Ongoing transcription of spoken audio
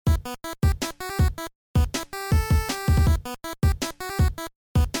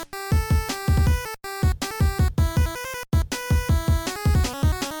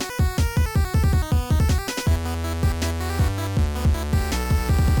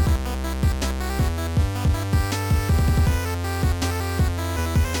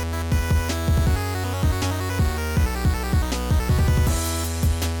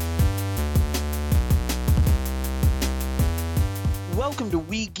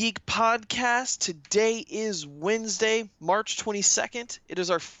Geek podcast. Today is Wednesday, March 22nd. It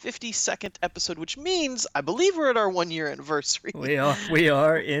is our 52nd episode, which means I believe we're at our 1 year anniversary. We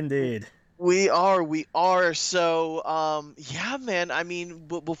are indeed. We are. So, yeah, man. I mean,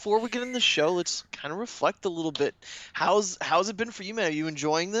 before we get in the show, let's kind of reflect a little bit. How's it been for you, man? Are you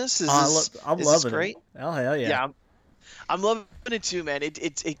enjoying this? Is this I'm is this loving it. great? Oh hell yeah. Yeah, I'm loving it too, man.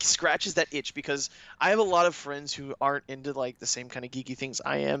 It scratches that itch because I have a lot of friends who aren't into like the same kind of geeky things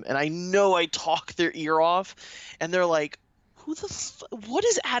I am, and I know I talk their ear off, and they're like, what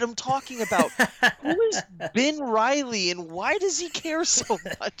is Adam talking about? Who is Ben Riley, and why does he care so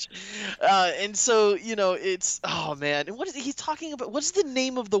much?" And so it's oh man, and what is he talking about? What's the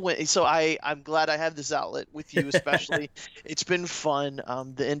name of the win? So I'm glad I have this outlet with you, especially. It's been fun.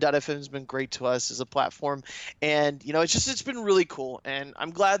 The N.FM has been great to us as a platform, and it's been really cool. And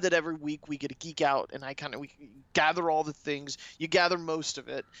I'm glad that every week we get to geek out, and we gather all the things. You gather most of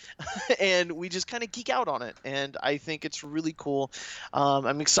it, and we just kind of geek out on it. And I think it's really cool.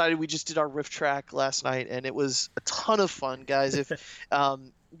 I'm excited. We just did our riff track last night, and it was a ton of fun, guys.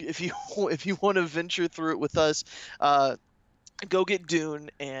 If you want to venture through it with us, go get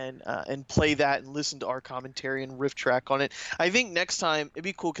Dune and play that and listen to our commentary and riff track on it. I think next time it'd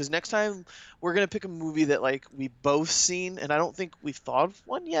be cool because next time we're gonna pick a movie that like we both seen, and I don't think we've thought of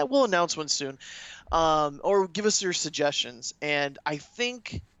one yet. We'll announce one soon, or give us your suggestions. And I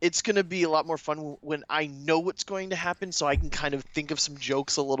think it's gonna be a lot more fun when I know what's going to happen, so I can kind of think of some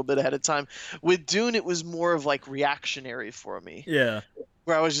jokes a little bit ahead of time. With Dune, it was more of like reactionary for me, Yeah.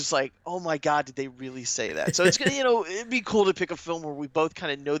 where I was just like, "Oh my God, did they really say that?" So it's gonna, it'd be cool to pick a film where we both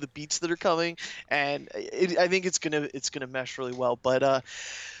kind of know the beats that are coming, and I think it's gonna mesh really well.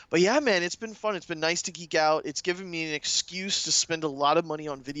 But yeah, man, it's been fun. It's been nice to geek out. It's given me an excuse to spend a lot of money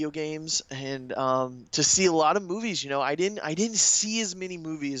on video games and to see a lot of movies. I didn't see as many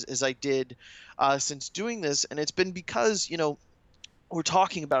movies as I did since doing this, and it's been because we're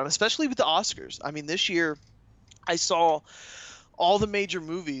talking about them, especially with the Oscars. I mean, this year I saw all the major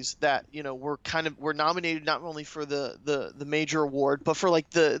movies that were nominated not only for the major award but for like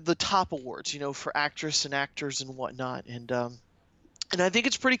the top awards, for actress and actors and whatnot. And I think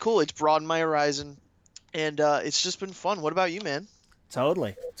it's pretty cool. It's broadened my horizon, and it's just been fun. What about you, man?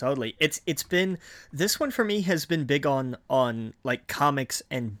 Totally. It's been this one for me has been big on like comics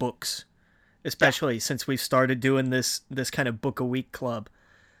and books, Yeah. especially since we've started doing this kind of book a week club.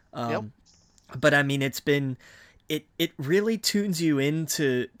 Yep. But I mean, it really tunes you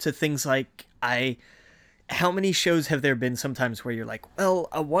into things like how many shows have there been sometimes where you're like, well,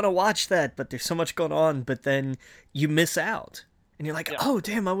 I want to watch that, but there's so much going on, but then you miss out. And you're like, Yeah. oh,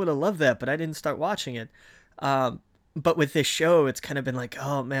 damn, I would have loved that, but I didn't start watching it. But with this show, it's kind of been like,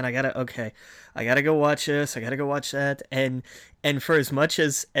 oh, man, I gotta go watch this, I gotta go watch that. And for as much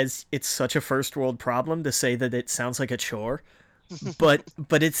as it's such a first world problem to say that it sounds like a chore, but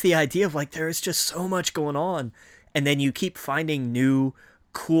it's the idea of like, there is just so much going on. And then you keep finding new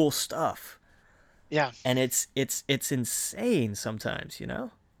cool stuff. Yeah. And it's insane sometimes.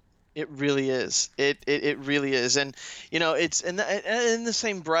 It really is. It really is. And it's in the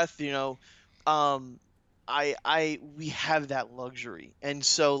same breath, um I we have that luxury. And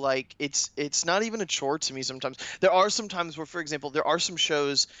so like it's not even a chore to me sometimes. There are some times where, for example, there are some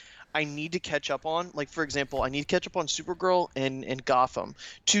shows I need to catch up on. Like, for example, I need to catch up on Supergirl and Gotham,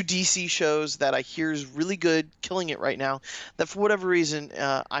 two DC shows that I hear is really good, killing it right now. That for whatever reason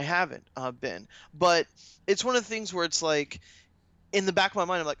I haven't been. But it's one of the things where it's like, in the back of my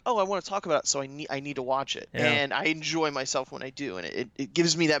mind, I'm like, oh, I want to talk about it, so I need to watch it, Yeah. and I enjoy myself when I do, and it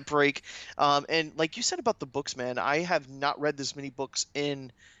gives me that break. And like you said about the books, man, I have not read this many books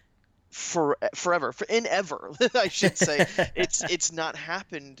in forever, in ever, I should say. It's not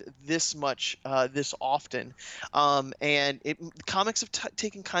happened this much, this often. And comics have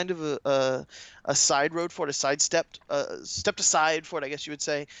taken kind of a side road for it, a stepped aside for it, I guess you would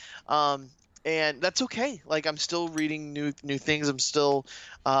say. And that's okay. Like, I'm still reading new things. I'm still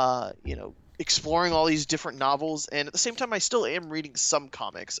exploring all these different novels, and at the same time I still am reading some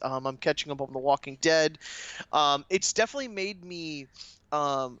comics. I'm catching up on The Walking Dead. It's definitely made me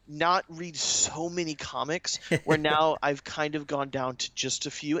not read so many comics, where now I've kind of gone down to just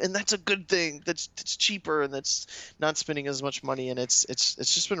a few, and that's a good thing. That's cheaper, and that's not spending as much money, and it's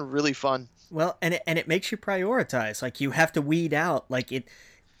just been really fun. Well, and it makes you prioritize. Like, you have to weed out. Like,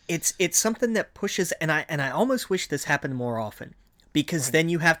 it's something that pushes, and I almost wish this happened more often, because then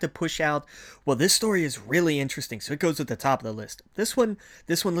you have to push out, well, this story is really interesting, so it goes at the top of the list. This one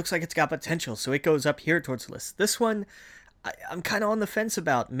looks like it's got potential, so it goes up here towards the list. This one I'm kind of on the fence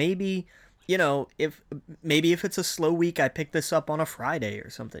about. Maybe you know, if maybe if it's a slow week, I pick this up on a Friday or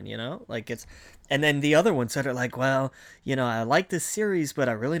something, you know, like it's, and then the other ones that are like, well, you know, I like this series, but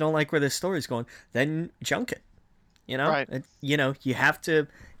I really don't like where this story's going, then junk it, you know, Right. you know, you have to,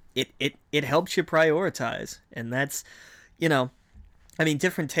 it helps you prioritize, and that's, you know, I mean,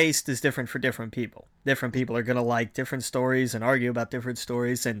 different taste is different for different people. Different people are gonna like different stories and argue about different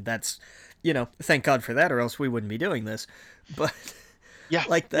stories, and that's, you know, thank God for that, or else we wouldn't be doing this. But Yeah.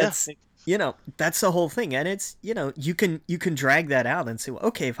 like Yeah. that's, you know, that's the whole thing, and it's, you know, you can drag that out and say, well,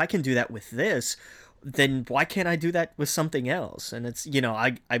 okay, if I can do that with this, then why can't I do that with something else? And it's, you know,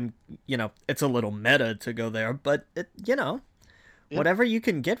 I'm, you know, it's a little meta to go there, but it, you know, Yeah. whatever you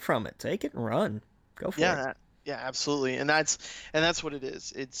can get from it, take it and run, go for it. Yeah, yeah, absolutely, and that's what it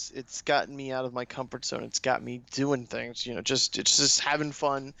is. It's gotten me out of my comfort zone. It's got me doing things, you know, just it's just having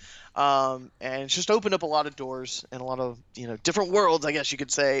fun, and it's just opened up a lot of doors and a lot of, you know, different worlds, I guess you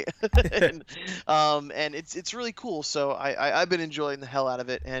could say, and it's really cool. So I've been enjoying the hell out of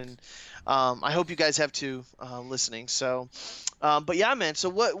it, and I hope you guys have too, listening. So, but yeah, man. So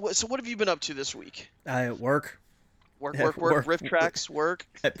what have you been up to this week? I work, Work, riff tracks, work.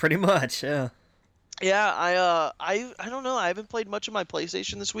 pretty much, yeah. Yeah, I don't know. I haven't played much of my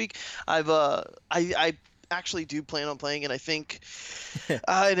PlayStation this week. I actually do plan on playing it. I think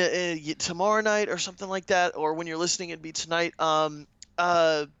tomorrow night or something like that, or when you're listening, it'd be tonight.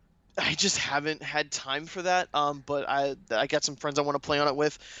 I just haven't had time for that. But I got some friends I want to play on it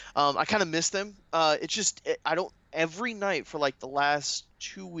with. I kind of miss them. I don't every night for like the last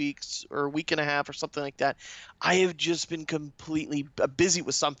 2 weeks or a week and a half or something like that. I have just been completely busy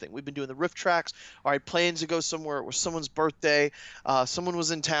with something. We've been doing the riff tracks. Or I planned to go somewhere. It was someone's birthday. Someone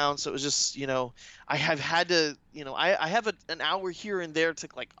was in town, so it was just, you know, I have had to, you know, I have an hour here and there to,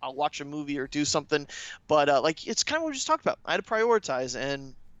 like, I'll watch a movie or do something, but like it's kind of what we just talked about. I had to prioritize,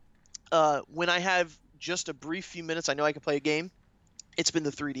 and when I have just a brief few minutes, I know I can play a game. It's been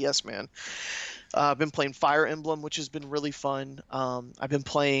the 3DS, man. I've been playing Fire Emblem, which has been really fun. I've been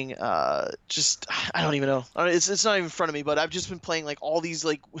playing just I don't even know. It's not even in front of me, but I've just been playing like all these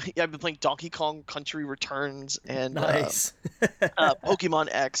like I've been playing Donkey Kong Country Returns and Nice. Pokemon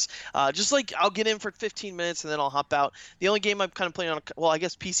X. Just like I'll get in for 15 minutes and then I'll hop out. The only game I'm kind of playing on, well, I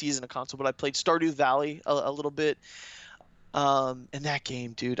guess PC isn't a console, but I played Stardew Valley a little bit. And that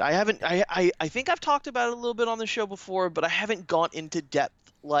game, dude, I haven't. I think I've talked about it a little bit on the show before, but I haven't gone into depth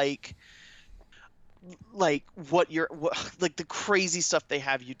like what like the crazy stuff they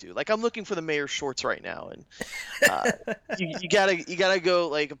have you do. Like I'm looking for the mayor's shorts right now, and uh, you gotta go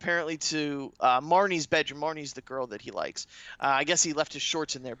like apparently to Marnie's bedroom. Marnie's the girl that he likes. I guess he left his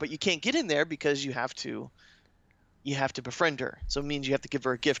shorts in there, but you can't get in there because you have to befriend her. So it means you have to give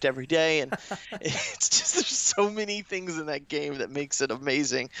her a gift every day, and it's just there's so many things in that game that makes it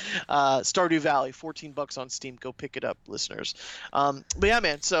amazing. Stardew Valley, $14 on Steam. Go pick it up, listeners. But yeah,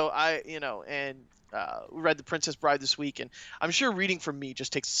 man. So we read The Princess Bride this week, and I'm sure reading from me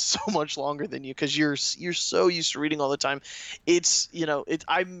just takes so much longer than you because you're so used to reading all the time. It's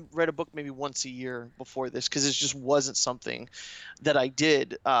I read a book maybe once a year before this because it just wasn't something that I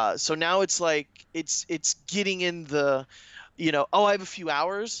did. So now it's like it's getting in the oh, I have a few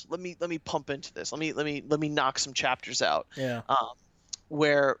hours. Let me pump into this. Let me knock some chapters out. Yeah.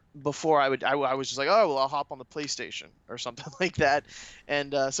 Where before I was just like, oh well, I'll hop on the PlayStation or something like that.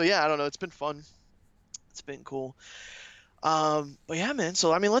 And so yeah, I don't know. It's been fun. It's been cool. But yeah, man.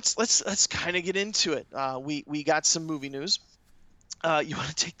 So I mean, let's kind of get into it. We got some movie news. You want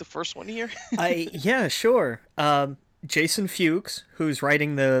to take the first one here? Yeah, sure. Jason Fuchs, who's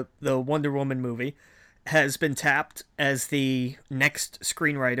writing the Wonder Woman movie, has been tapped as the next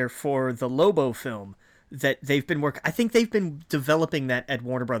screenwriter for the Lobo film that they've been I think they've been developing that at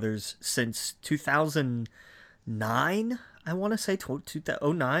Warner Brothers since 2009. I want to say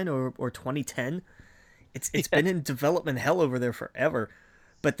 2009 or 2010. It's been in development hell over there forever.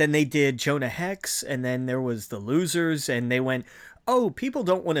 But then they did Jonah Hex, and then there was The Losers, and they went, oh, people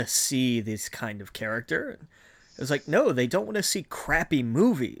don't want to see this kind of character. It was like, no, they don't want to see crappy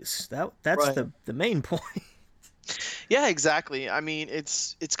movies. That's Right. the main point. Yeah, exactly. I mean,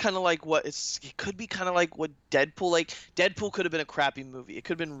 it's kind of like it could be kind of like what Deadpool could have been a crappy movie. It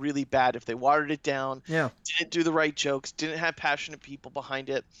could have been really bad if they watered it down, Yeah. didn't do the right jokes, didn't have passionate people behind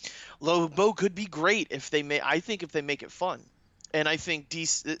it. Lobo could be great if I think if they make it fun. And I think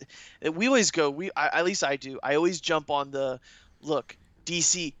DC, we always go, at least I do. I always jump on look,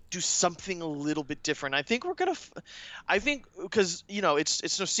 DC, do something a little bit different. I think we're gonna, I think because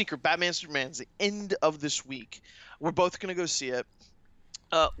it's no secret, Batman Superman's the end of this week. We're both gonna go see it.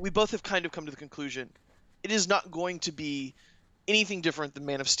 We both have kind of come to the conclusion it is not going to be anything different than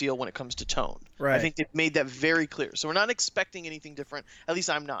Man of Steel when it comes to tone. I Right. think they've made that very clear. So we're not expecting anything different. At least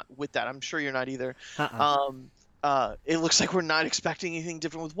I'm not with that. I'm sure you're not either. Uh-uh. It looks like we're not expecting anything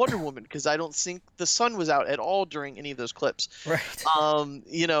different with Wonder Woman because I don't think the sun was out at all during any of those clips. Right.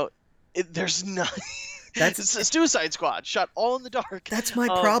 You know, there's not. That's It's a Suicide Squad shot all in the dark. That's my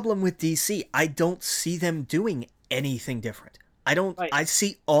problem with DC. I don't see them doing anything different. I don't. Right. I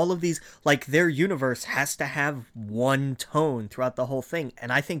see all of these, like, their universe has to have one tone throughout the whole thing,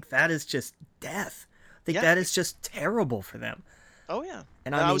 and I think that is just death. I think Yeah. that is just terrible for them. Oh yeah.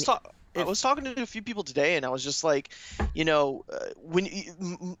 And I I was mean, I was talking to a few people today, and I was just like, you know,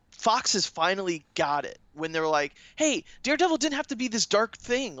 Fox has finally got it when they're like, "Hey, Daredevil didn't have to be this dark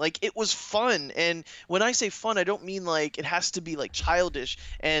thing. Like, it was fun." And when I say fun, I don't mean like it has to be like childish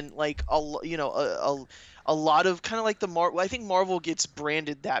and like a lot of kind of like the Marvel. I think Marvel gets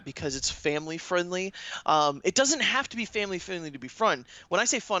branded that because it's family friendly. It doesn't have to be family friendly to be fun. When I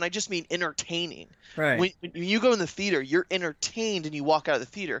say fun, I just mean entertaining. right. When you go in the theater, you're entertained and you walk out of the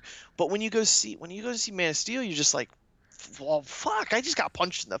theater. But when you go to see Man of Steel, you're just like, well, fuck! I just got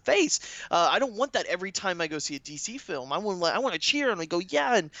punched in the face. I don't want that every time I go see a DC film. I want to cheer and I go,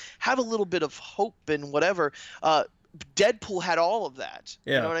 yeah, and have a little bit of hope and whatever. Deadpool had all of that.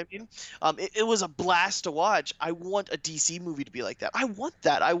 Yeah. You know what I mean? It was a blast to watch. I want a DC movie to be like that. I want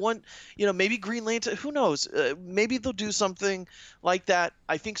that. I want, maybe Green Lantern. Who knows? Maybe they'll do something like that.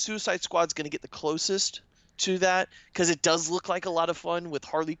 I think Suicide Squad's going to get the closest to that because it does look like a lot of fun with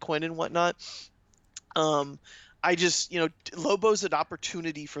Harley Quinn and whatnot. I just, Lobo's an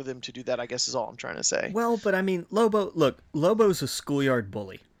opportunity for them to do that, I guess is all I'm trying to say. Well, but I mean, Lobo's a schoolyard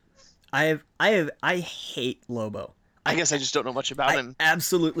bully. I hate Lobo. I guess I just don't know much about him. I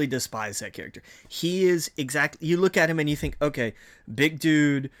absolutely despise that character. He is exactly. You look at him and you think, okay, big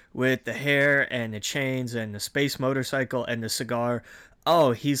dude with the hair and the chains and the space motorcycle and the cigar.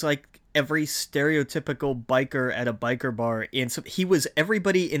 Oh, he's like every stereotypical biker at a biker bar. He was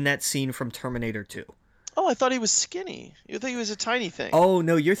everybody in that scene from Terminator 2. Oh, I thought he was skinny. You think he was a tiny thing? Oh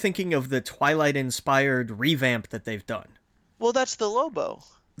no, you're thinking of the Twilight-inspired revamp that they've done. Well, that's the Lobo.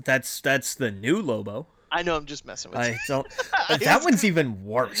 That's the new Lobo. I know, I'm just messing with you. I don't. That one's even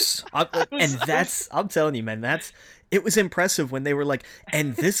worse. I'm telling you, man. It was impressive when they were like,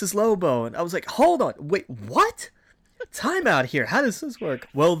 and this is Lobo, and I was like, hold on, wait, what? Time out here. How does this work?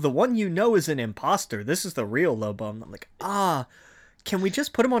 Well, the one is an imposter. This is the real Lobo. And I'm like, can we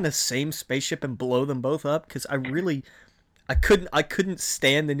just put them on the same spaceship and blow them both up? Because I couldn't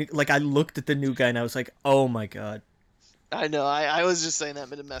stand the new. Like, I looked at the new guy and I was like, oh my god. I know. I was just saying that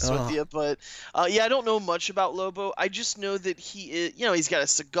to mess with you, but yeah, I don't know much about Lobo. I just know that he is, he's got a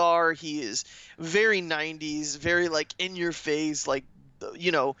cigar. He is very 90s, very like in your face, like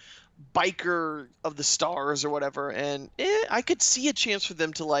biker of the stars or whatever. And I could see a chance for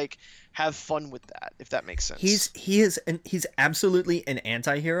them to like have fun with that, if that makes sense. He's absolutely an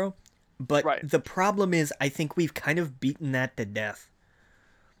anti-hero, but right. The problem is I think we've kind of beaten that to death.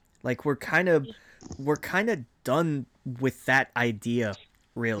 Like we're kind of done with that idea,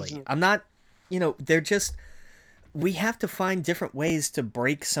 really. Mm-hmm. I'm not, they're just, we have to find different ways to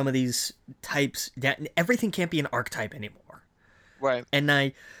break some of these types down. Everything can't be an archetype anymore. Right.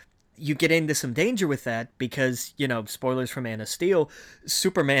 And you get into some danger with that because, spoilers for Man of Steel,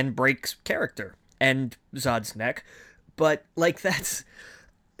 Superman breaks character and Zod's neck. But like that's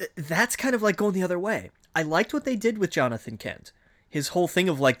kind of like going the other way. I liked what they did with Jonathan Kent. His whole thing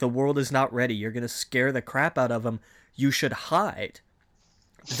of like the world is not ready. You're going to scare the crap out of him. You should hide.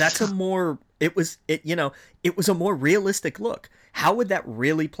 That's it was a more realistic look. How would that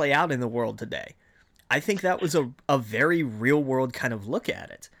really play out in the world today? I think that was a very real world kind of look at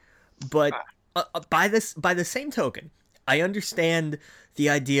it. But by the same token, I understand the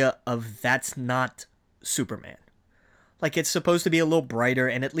idea of that's not Superman. Like, it's supposed to be a little brighter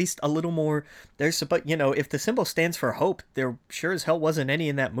and at least a little more. If the symbol stands for hope, there sure as hell wasn't any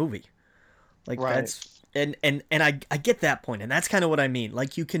in that movie. Like, right. That's and I get that point, and that's kind of what I mean.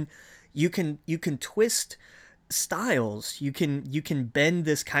 Like, you can twist styles, you can bend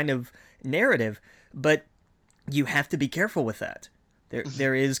this kind of narrative, but you have to be careful with that.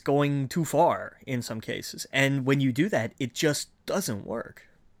 There is going too far in some cases, and when you do that, it just doesn't work.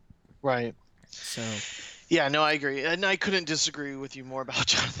 Right. So. Yeah, no, I agree, and I couldn't disagree with you more about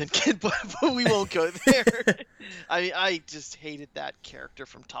Jonathan Kent, but we won't go there. I just hated that character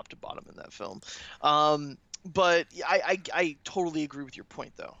from top to bottom in that film. But I totally agree with your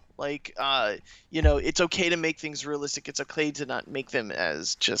point, though. Like, it's okay to make things realistic. It's okay to not make them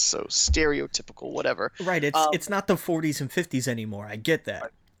as just so stereotypical, whatever. Right. It's not the 40s and 50s anymore. I get that,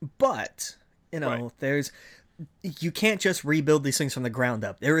 right. But right. you can't just rebuild these things from the ground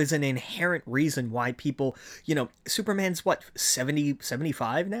up. There is an inherent reason why people, Superman's what, 70,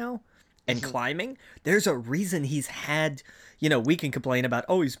 75 now and climbing. There's a reason he's had, we can complain about,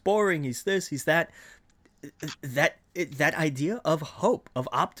 oh, he's boring, he's this, he's that. That idea of hope, of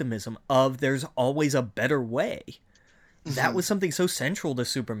optimism, of there's always a better way. That was something so central to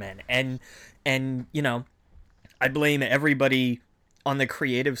Superman. And I blame everybody on the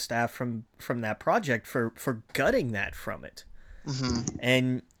creative staff from that project for gutting that from it.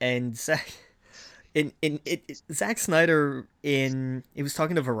 And Zack Snyder he was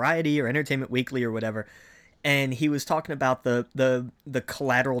talking to Variety or Entertainment Weekly or whatever, and he was talking about the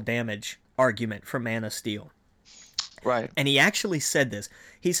collateral damage argument for Man of Steel. Right. And he actually said this.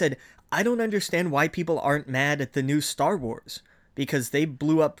 He said, I don't understand why people aren't mad at the new Star Wars, because they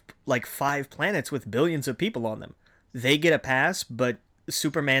blew up like 5 planets with billions of people on them. They get a pass, but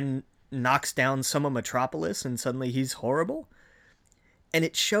Superman knocks down some of Metropolis and suddenly he's horrible. And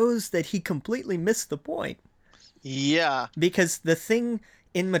it shows that he completely missed the point. Yeah. Because the thing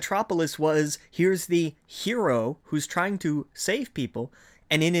in Metropolis was, here's the hero who's trying to save people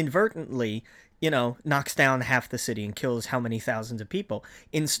and inadvertently, knocks down half the city and kills how many thousands of people.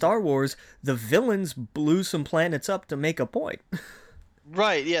 In Star Wars, the villains blew some planets up to make a point.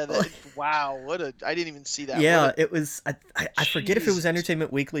 Right, yeah. Wow, I didn't even see that. Yeah, it was, I forget if it was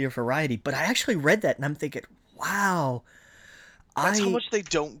Entertainment Weekly or Variety, but I actually read that and I'm thinking, wow. That's how much they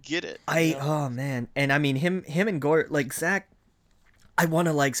don't get it. Oh man. And I mean, him and Gore, like Zack, I want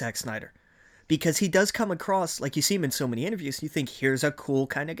to like Zack Snyder. Because he does come across, like you see him in so many interviews, you think, here's a cool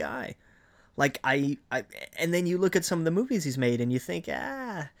kind of guy. Like, and then you look at some of the movies he's made and you think,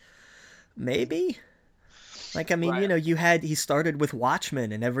 maybe? Like, I mean, right. He started with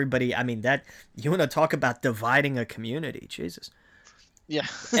Watchmen and everybody, I mean, you want to talk about dividing a community, Jesus. Yeah.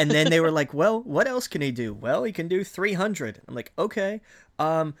 And then they were like, well, what else can he do? Well, he can do 300. I'm like, okay.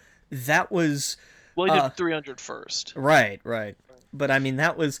 That was... Well, he did 300 first. Right. But I mean,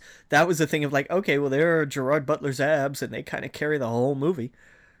 that was the thing of like, okay, well, there are Gerard Butler's abs, and they kind of carry the whole movie.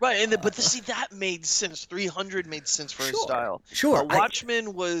 Right, see, that made sense. 300 made sense for his style. Sure. Watchmen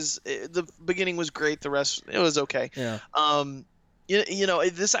the beginning was great. The rest, it was okay. Yeah.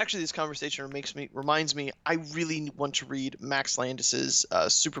 This conversation reminds me. I really want to read Max Landis's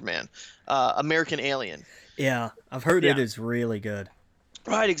Superman, American Alien. Yeah, I've heard it is really good.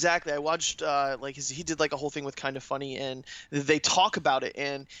 Right, exactly. I watched he did like a whole thing with Kind of Funny, and they talk about it,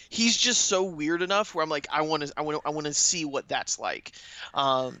 and he's just so weird enough where I'm like, I want to see what that's like,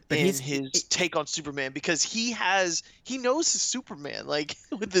 his take on Superman, because he knows his Superman, like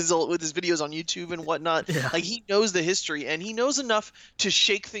with his videos on YouTube and whatnot. Yeah. Like he knows the history, and he knows enough to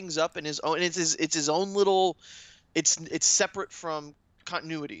shake things up in his own. And it's his own little. It's separate from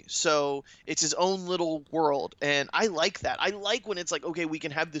continuity, so it's his own little world, and I like that. I like when it's like, okay, we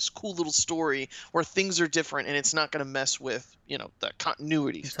can have this cool little story where things are different and it's not going to mess with the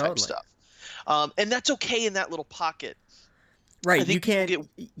continuity type stuff, and that's okay in that little pocket. Right, you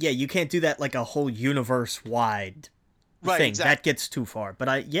can't do that like a whole universe wide thing. Exactly. That gets too far. But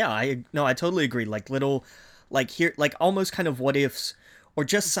I totally agree. Like little, like here, like almost kind of what ifs, or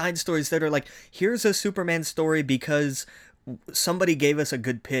just side stories that are like, here's a Superman story because somebody gave us a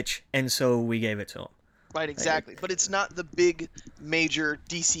good pitch, and so we gave it to him. Right, exactly. But it's not the big, major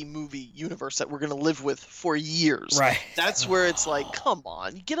DC movie universe that we're going to live with for years. Right. That's where it's like, come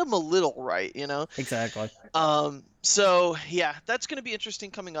on, get them a little right, Exactly. So, yeah, that's going to be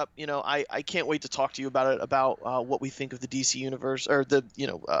interesting coming up. I can't wait to talk to you about it, about what we think of the DC universe, or the,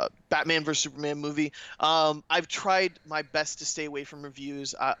 Batman vs. Superman movie. I've tried my best to stay away from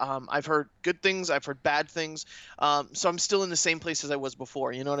reviews. I've heard good things. I've heard bad things. So I'm still in the same place as I was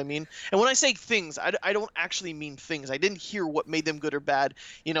before. You know what I mean? And when I say things, I don't actually mean things. I didn't hear what made them good or bad.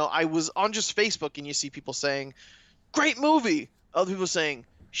 I was on just Facebook, and you see people saying, great movie. Other people saying,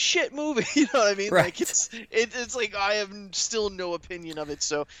 shit movie. You know what I mean? Right. Like it's like I have still no opinion of it,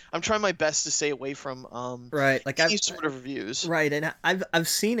 so I'm trying my best to stay away from right, like any sort of reviews. Right, and I've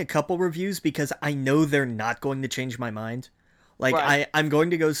seen a couple reviews because I know they're not going to change my mind. Like right. I'm going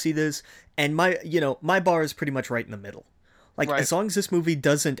to go see this, and my bar is pretty much right in the middle. Like right. As long as this movie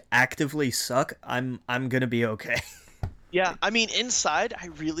doesn't actively suck, I'm gonna be okay. Yeah, I mean, inside, I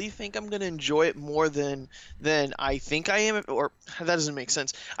really think I'm going to enjoy it more than I think I am, or that doesn't make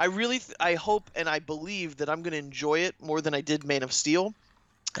sense. I hope and I believe that I'm going to enjoy it more than I did Man of Steel,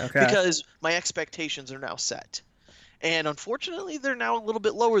 because my expectations are now set. And unfortunately, they're now a little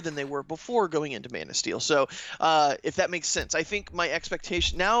bit lower than they were before going into Man of Steel. So if that makes sense, I think my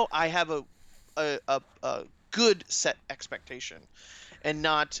expectation, now I have a good set expectation. and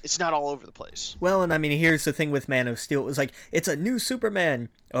it's not all over the place. Well, and I mean, here's the thing with Man of Steel. It was like, it's a new Superman.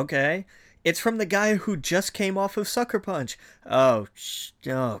 Okay. It's from the guy who just came off of Sucker Punch. Oh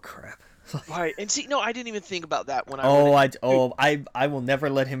crap. Right, and see, no, I didn't even think about that when I will never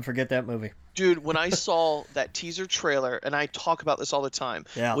let him forget that movie. Dude, when I saw that teaser trailer, and I talk about this all the time,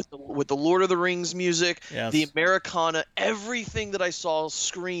 Yeah. with the Lord of the Rings music, Yes. the Americana, everything that I saw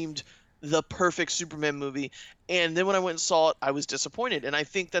screamed the perfect Superman movie. And then when I went and saw it, I was disappointed. And I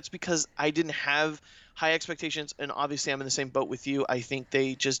think that's because I didn't have high expectations, and obviously I'm in the same boat with you. I think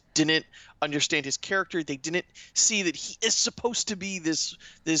they just didn't understand his character. They didn't see that he is supposed to be this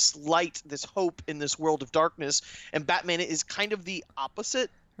light, this hope in this world of darkness, and Batman is kind of the opposite.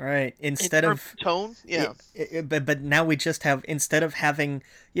 Right. Instead of tone, yeah. But now we just have, instead of having,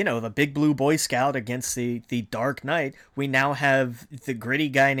 the big blue Boy Scout against the Dark Knight, we now have the gritty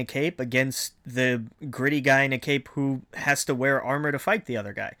guy in a cape against the gritty guy in a cape who has to wear armor to fight the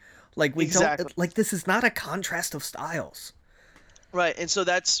other guy. Like, don't, like, this is not a contrast of styles. Right, and so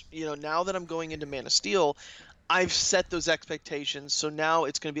that's, now that I'm going into Man of Steel, I've set those expectations, so now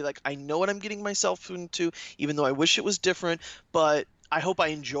it's going to be like, I know what I'm getting myself into, even though I wish it was different, but I hope I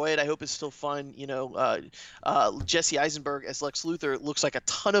enjoy it. I hope it's still fun. Jesse Eisenberg as Lex Luthor looks like a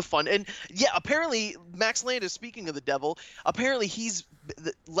ton of fun. And yeah, apparently Max Landis, speaking of the devil, apparently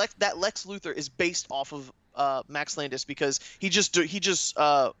that Lex Luthor is based off of Max Landis, because he just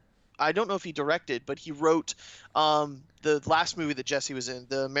I don't know if he directed, but he wrote the last movie that Jesse was in,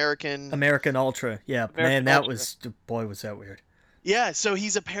 the American Ultra. Yeah, man, that was, boy, was that weird. Yeah, so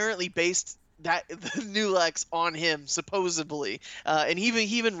he's apparently based the new Lex on him, supposedly, and he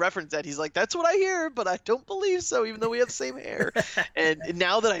even referenced that. He's like, that's what I hear, but I don't believe so, even though we have the same hair. And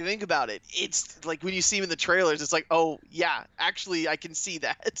now that I think about it, it's like when you see him in the trailers, it's like, oh yeah, actually I can see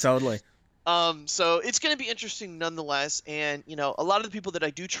that. Totally. So it's going to be interesting nonetheless. And a lot of the people that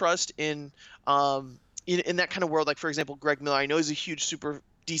I do trust in that kind of world, like for example Greg Miller, I know he's a huge super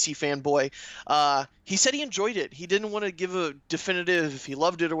DC fanboy. He said he enjoyed it. He didn't want to give a definitive if he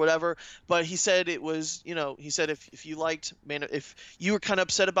loved it or whatever, but he said it was, he said if you liked if you were kind of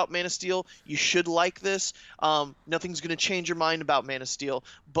upset about Man of Steel, you should like this. Nothing's going to change your mind about Man of Steel,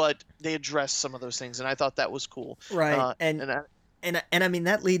 but they addressed some of those things, and I thought that was cool. Right, and I mean,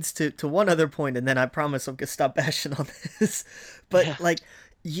 that leads to one other point, and then I promise I'm gonna stop bashing on this. But like,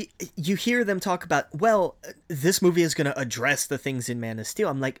 you hear them talk about, well, this movie is gonna address the things in Man of Steel.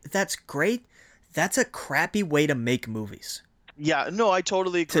 I'm like, that's great. That's a crappy way to make movies. Yeah, no, I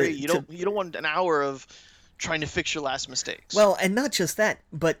totally agree. You don't want an hour of trying to fix your last mistakes. Well, and not just that,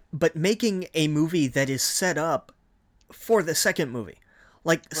 but making a movie that is set up for the second movie.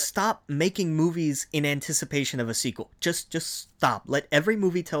 Like, right. Stop making movies in anticipation of a sequel. Just stop. Let every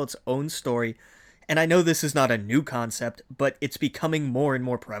movie tell its own story. And I know this is not a new concept, but it's becoming more and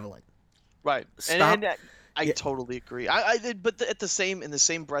more prevalent. Right. Stop. And I totally agree. But in the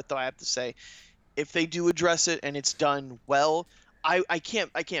same breath, though, I have to say, if they do address it and it's done well, I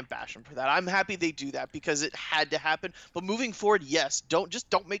can't bash them for that. I'm happy they do that because it had to happen. But moving forward, yes, don't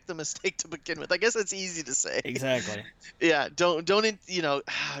make the mistake to begin with. I guess that's easy to say. Exactly. Yeah, don't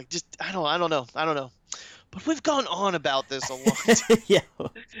just I don't know. But we've gone on about this a lot. Yeah.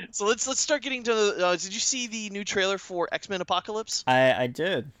 So let's start getting to the. Did you see the new trailer for X-Men Apocalypse? I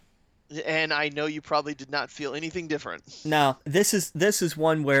did. And I know you probably did not feel anything different. No, this is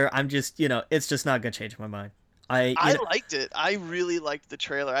one where I'm just, it's just not gonna change my mind. I liked it. I really liked the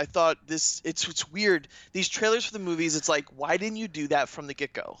trailer. I thought it's weird. These trailers for the movies, it's like, why didn't you do that from the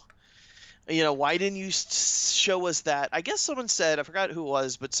get-go? Why didn't you show us that? I guess someone said, I forgot who it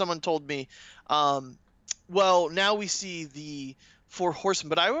was, but someone told me, well, now we see the Four Horsemen.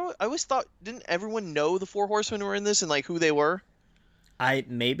 But I always thought, didn't everyone know the Four Horsemen were in this and like who they were? I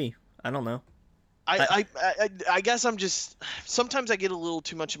don't know. I guess I'm just, sometimes I get a little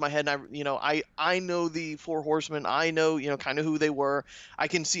too much in my head, and I know the Four Horsemen. I know, kind of who they were. I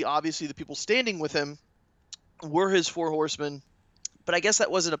can see obviously the people standing with him were his Four Horsemen, but I guess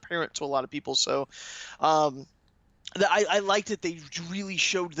that wasn't apparent to a lot of people. So I liked it. They really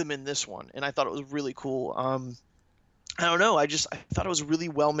showed them in this one, and I thought it was really cool. I don't know. I thought it was a really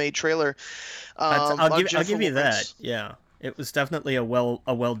well-made trailer. I'll give you that. Yeah. It was definitely a well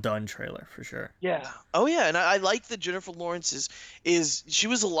done trailer for sure. Yeah. Oh yeah, and I like that Jennifer Lawrence is she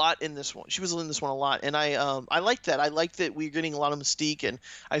was a lot in this one. She was in this one a lot, and I liked that. I liked that we're getting a lot of mystique, and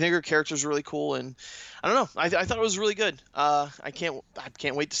I think her character is really cool. And I don't know. I thought it was really good. I can't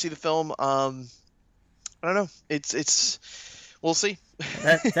wait to see the film. I don't know. It's we'll see.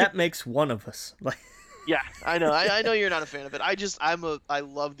 that makes one of us. Yeah, I know. I know you're not a fan of it. I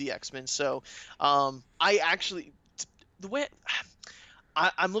love the X-Men, so I actually. The way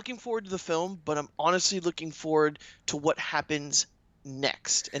I'm looking forward to the film, but I'm honestly looking forward to what happens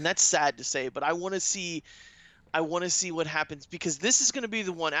next. And that's sad to say, but I want to see what happens, because this is going to be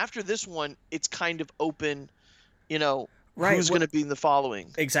the one after this one. It's kind of open, you know, Right. who's going to be in the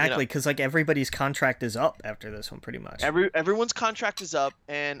following. Exactly, because like everybody's contract is up after this one, pretty much. Everyone's contract is up,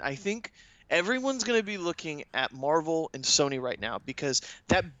 and I think everyone's going to be looking at Marvel and Sony right now, because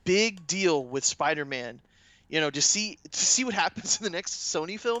that big deal with Spider-Man, to see what happens in the next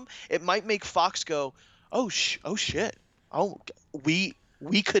Sony film, it might make Fox go, oh shit, oh we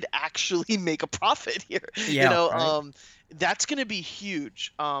could actually make a profit here. Yeah, right. That's going to be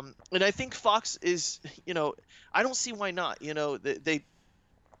huge. And I think Fox is, I don't see why not. I don't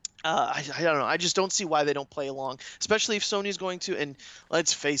know. I just don't see why they don't play along, especially if Sony's going to. And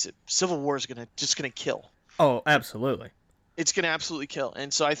let's face it, Civil War is gonna kill. Oh, absolutely. It's gonna absolutely kill.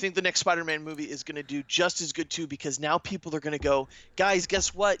 And so I think the next Spider-Man movie is gonna do just as good too, because now people are gonna go, guys,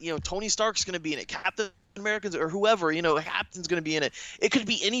 guess what? Tony Stark's gonna be in it. Captain Americans or whoever, Captain's gonna be in it. It could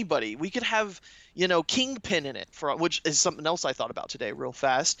be anybody. We could have, Kingpin in it, which is something else I thought about today, real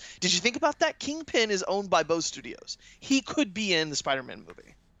fast. Did you think about that? Kingpin is owned by both studios. He could be in the Spider-Man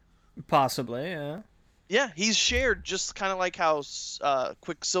movie. Possibly, yeah. Yeah, he's shared, just kind of like how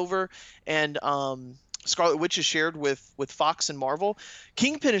Quicksilver and Scarlet Witch is shared with Fox and Marvel.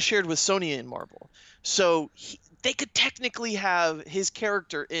 Kingpin is shared with Sony and Marvel. So they could technically have his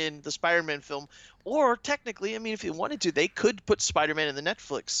character in the Spider-Man film, or technically, I mean, if they wanted to, they could put Spider-Man in the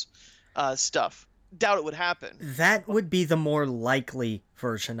Netflix stuff. Doubt it would happen. That would be the more likely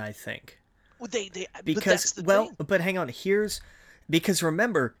version, I think. Well, but Because, that's the well, thing. but hang on, because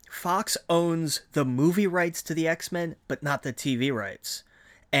remember, Fox owns the movie rights to the X-Men, but not the TV rights.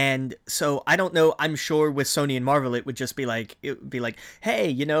 And so I don't know, I'm sure with Sony and Marvel it would be like,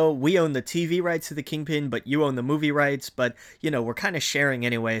 hey, we own the TV rights to the Kingpin, but you own the movie rights, but we're kind of sharing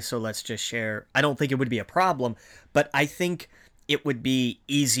anyway, so let's just share. I don't think it would be a problem, but I think it would be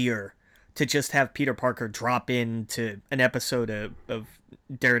easier to just have Peter Parker drop into an episode of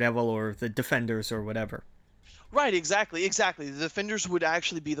Daredevil or the Defenders or whatever. Right, exactly. The Defenders would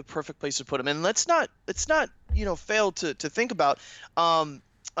actually be the perfect place to put him. And let's not fail to think about,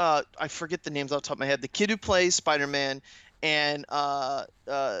 I forget the names off the top of my head. The kid who plays Spider-Man and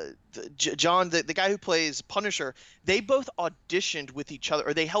John, the guy who plays Punisher, they both auditioned with each other,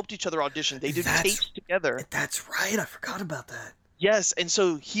 or they helped each other audition. They did tapes together. That's right. I forgot about that. Yes, and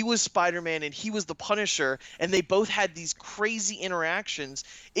so he was Spider-Man and he was the Punisher, and they both had these crazy interactions.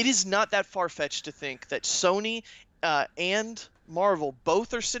 It is not that far-fetched to think that Sony and Marvel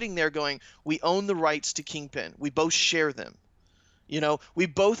both are sitting there going, we own the rights to Kingpin. We both share them. We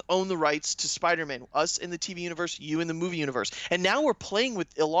both own the rights to Spider-Man, us in the TV universe, you in the movie universe. And now we're playing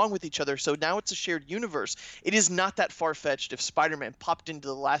along with each other, so now it's a shared universe. It is not that far-fetched if Spider-Man popped into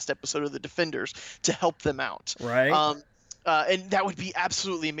the last episode of The Defenders to help them out. Right. And that would be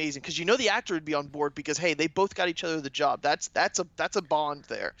absolutely amazing, because the actor would be on board, because hey, they both got each other the job. That's a bond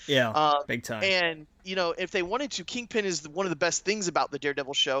there. Yeah, big time. And if they wanted to, Kingpin is one of the best things about the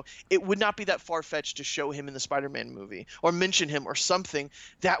Daredevil show. It would not be that far fetched to show him in the Spider-Man movie or mention him or something.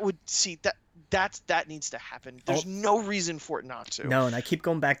 That needs to happen. There's no reason for it not to. No, and I keep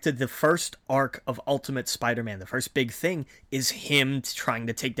going back to the first arc of Ultimate Spider-Man. The first big thing is him trying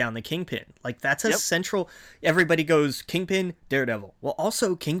to take down the Kingpin. Like, that's a central... Everybody goes, Kingpin, Daredevil. Well,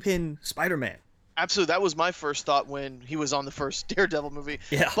 also Kingpin, Spider-Man. Absolutely. That was my first thought when he was on the first Daredevil movie.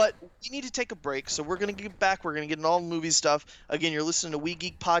 Yeah. But we need to take a break, so we're going to get back. We're going to get into all the movie stuff. Again, you're listening to We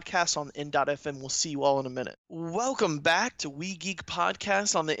Geek Podcast on the N.FM. We'll see you all in a minute. Welcome back to We Geek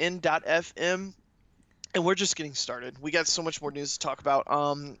Podcast on the N.FM. And we're just getting started. We got so much more news to talk about.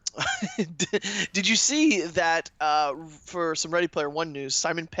 Did you see that for some Ready Player One news,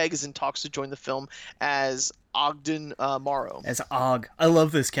 Simon Pegg is in talks to join the film as Ogden Morrow. As Og. I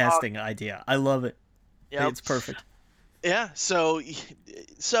love this casting idea. I love it. Yeah, it's perfect. Yeah. So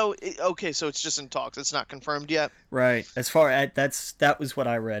it's just in talks. It's not confirmed yet. Right. As far as that was what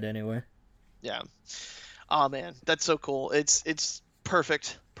I read anyway. Yeah. Oh man, that's so cool. It's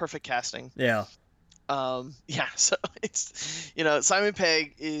perfect casting. Yeah. Yeah, so it's, Simon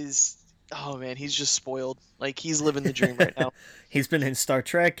Pegg is, oh man, he's just spoiled. Like, he's living the dream right now. He's been in Star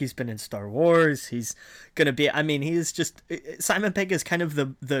Trek, he's been in Star Wars, he's gonna be, I mean, he's just, Simon Pegg is kind of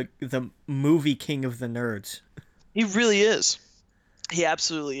the movie king of the nerds. He really is. He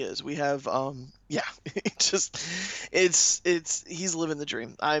absolutely is. We have, yeah, he's living the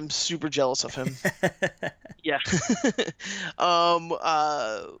dream. I'm super jealous of him. Yeah.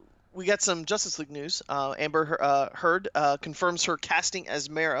 we got some Justice League news. Amber Heard confirms her casting as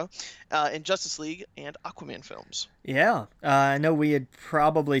Mera in Justice League and Aquaman films. Yeah, I know we had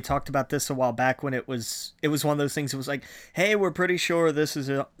probably talked about this a while back when it was one of those things. It was like, hey, we're pretty sure this is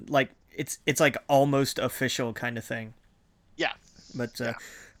like it's like almost official kind of thing. Yeah. But Yeah.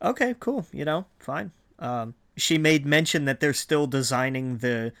 okay, cool. Fine. She made mention that they're still designing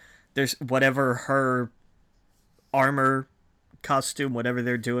there's whatever her armor costume, whatever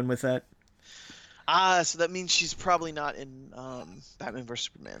they're doing with that. So that means she's probably not in Batman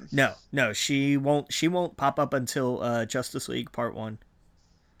vs Superman. No, she won't pop up until Justice League Part 1.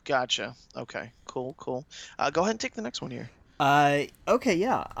 Gotcha. Okay. Cool. Go ahead and take the next one here. Okay,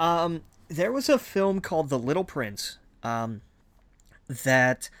 yeah. There was a film called The Little Prince,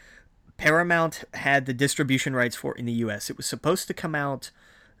 that Paramount had the distribution rights for in the US. It was supposed to come out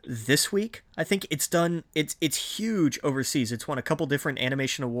this week. I think it's huge overseas. It's won a couple different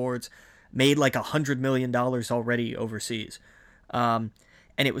animation awards, made like $100 million already overseas. And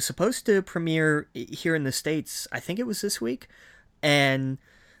it was supposed to premiere here in the States, I think it was this week. And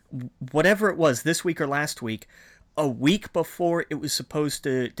whatever it was, this week or last week, a week before it was supposed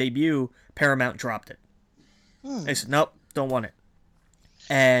to debut, Paramount dropped it. They said, nope, don't want it.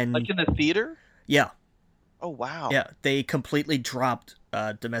 And like in the theater? Yeah. Oh, wow. Yeah, they completely dropped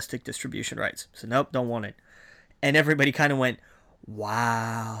domestic distribution rights. So nope, don't want it. And everybody kind of went,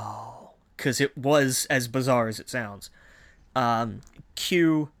 wow. Because it was as bizarre as it sounds.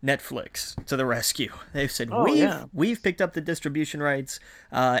 Cue Netflix to the rescue. They've said, we've picked up the distribution rights,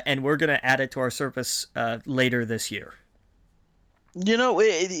 and we're going to add it to our service later this year.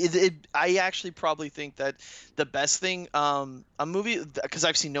 I actually probably think that the best thing, a movie, because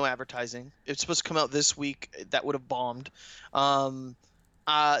I've seen no advertising. It's supposed to come out this week. That would have bombed.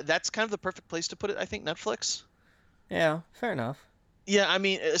 That's kind of the perfect place to put it, I think, Netflix. Yeah, fair enough. Yeah, I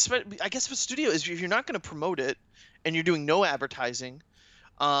mean, I guess if a studio is, if you're not going to promote it and you're doing no advertising,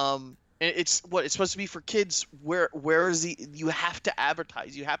 it's supposed to be for kids. Where is you have to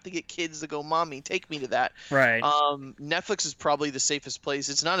advertise. You have to get kids to go, mommy, take me to that. Right. Netflix is probably the safest place.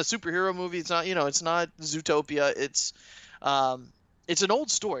 It's not a superhero movie. It's not, it's not Zootopia. It's an old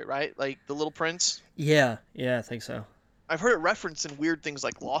story, right? Like The Little Prince. Yeah, I think so. I've heard it referenced in weird things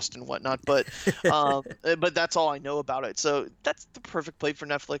like Lost and whatnot, but that's all I know about it. So that's the perfect play for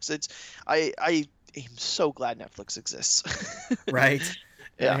Netflix. I am so glad Netflix exists. Right.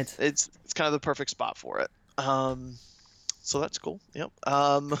 Yeah, right. it's kind of the perfect spot for it. So that's cool. Yep.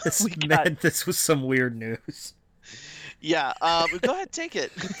 This was some weird news. Yeah. Go ahead, take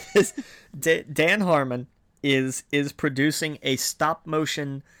it. Dan Harmon is producing a stop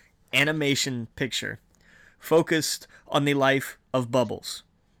motion animation picture focused on the life of Bubbles.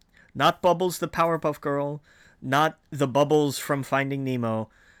 Not Bubbles the Powerpuff Girl, not the Bubbles from Finding Nemo,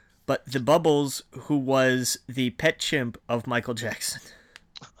 but the Bubbles who was the pet chimp of Michael Jackson.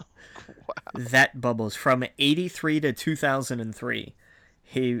 Wow. That Bubbles from 1983 to 2003.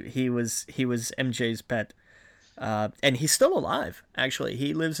 He was MJ's pet. And he's still alive, actually.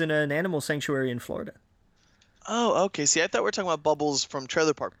 He lives in an animal sanctuary in Florida. Oh, okay. See, I thought we were talking about Bubbles from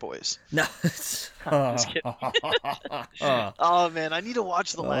Trailer Park Boys. No. Just kidding. Oh, man. I need to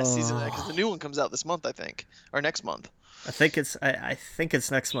watch the last season of that because the new one comes out this month, I think. Or next month. I think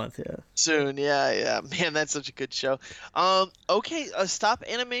it's next month, yeah. Soon, yeah. Man, that's such a good show. Okay, a stop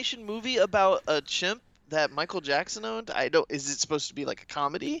animation movie about a chimp that Michael Jackson owned? Is it supposed to be like a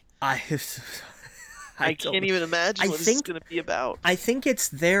comedy? I can't even imagine what this is going to be about. I think it's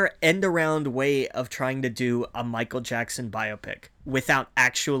their end-around way of trying to do a Michael Jackson biopic without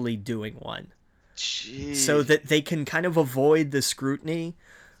actually doing one. Jeez. So that they can kind of avoid the scrutiny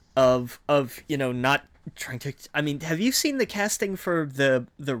of not trying to... I mean, have you seen the casting for the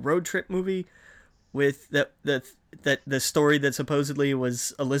road trip movie with the story that supposedly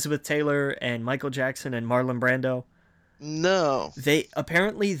was Elizabeth Taylor and Michael Jackson and Marlon Brando? No. They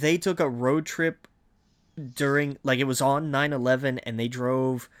took a road trip during, like, it was on 9/11, and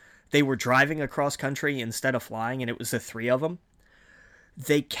they were driving across country instead of flying, and it was the three of them.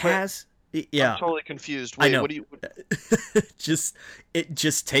 They cast... Yeah. I'm totally confused. Wait, I know. What do you...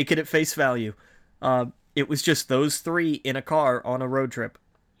 just take it at face value. It was just those three in a car on a road trip.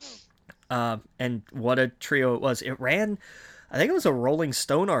 And what a trio it was. It ran, I think it was a Rolling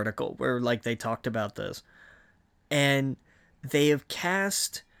Stone article where, like, they talked about this. And they have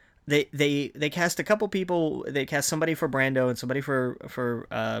cast... They cast a couple people. They cast somebody for Brando and somebody for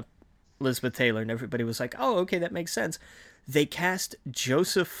Elizabeth Taylor, and everybody was like, "Oh, okay, that makes sense." They cast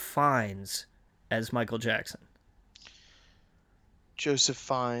Joseph Fiennes as Michael Jackson. Joseph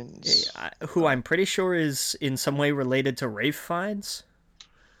Fiennes, who I'm pretty sure is in some way related to Ralph Fiennes.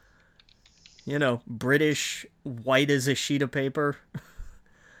 You know, British, white as a sheet of paper.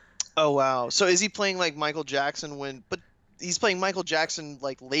 Oh wow. So is he playing like Michael Jackson but he's playing Michael Jackson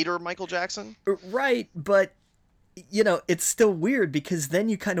like later Michael Jackson? Right, but you know, it's still weird because then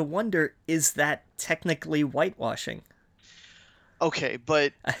you kind of wonder, is that technically whitewashing? Okay,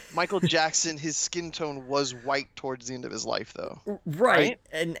 but Michael Jackson, his skin tone was white towards the end of his life though, Right.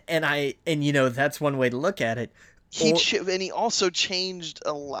 right? And you know, that's one way to look at it. Or And he also changed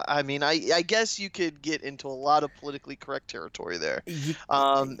a lot. I mean, I guess you could get into a lot of politically correct territory there, you,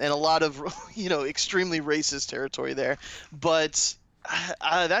 and a lot of extremely racist territory there. But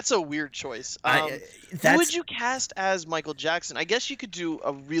that's a weird choice. I Who would that's you cast as Michael Jackson? I guess you could do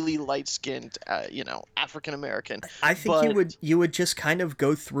a really light skinned, African American, I think but you would just kind of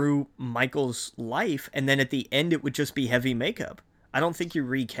go through Michael's life and then at the end it would just be heavy makeup. I don't think you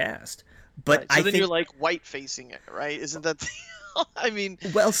recast. But right. So I then you're think like white facing it, right? Isn't that? I mean,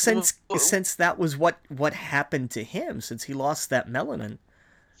 well, w- since that was what happened to him since he lost that melanin.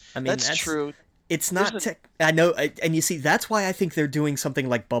 I mean, that's true. it's There's not a tech. I know, and you see, that's why I think they're doing something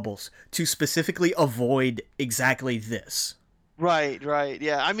like Bubbles to specifically avoid exactly this. Right, right.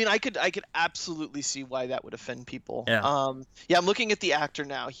 Yeah. I mean, I could absolutely see why that would offend people. Yeah, Yeah, I'm looking at the actor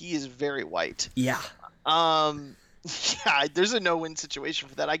now. He is very white. yeah, Um, yeah, there's a no-win situation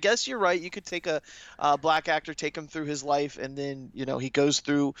for that. I guess you're right. You could take a black actor, take him through his life, and then, he goes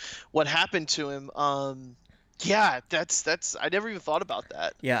through what happened to him. Yeah, that's I never even thought about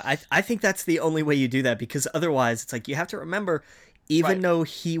that. yeah. I think that's the only way you do that because otherwise, it's like you have to remember, even Right. though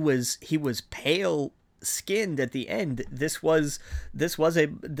he was pale skinned at the end,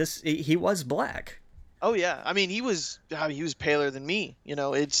 he was black. Oh yeah. I mean, he was paler than me.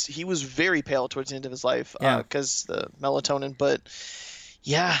 He was very pale towards the end of his life Yeah. because the melatonin. But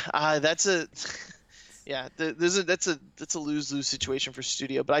yeah, that's a yeah. That's a lose-lose situation for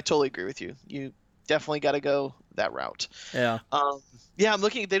studio. But I totally agree with you. You definitely got to go that route. Yeah. Yeah, I'm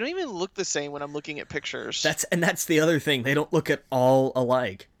looking. They don't even look the same when I'm looking at pictures. That's the other thing. They don't look at all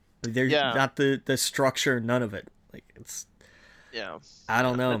alike. There's Yeah, not the structure, none of it. Like it's yeah. I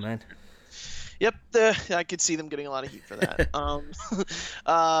don't know, That's man. Yep, I could see them getting a lot of heat for that.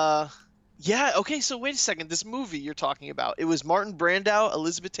 Uh, yeah. Okay, so wait a second. This movie you're talking about, it was Martin Brandau,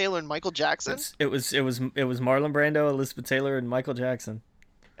 Elizabeth Taylor, and Michael Jackson. It was Marlon Brando, Elizabeth Taylor, and Michael Jackson.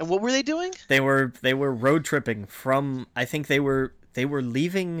 And what were they doing? They were road tripping from. I think they were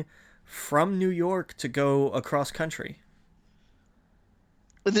leaving from New York to go across country.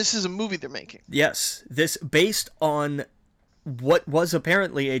 And this is a movie they're making. Yes, this based on what was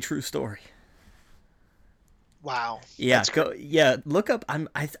apparently a true story. Wow, Yeah, that's great. look up.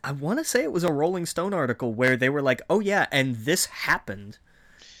 I want to say it was a Rolling Stone article where they were like, "Oh yeah, and this happened."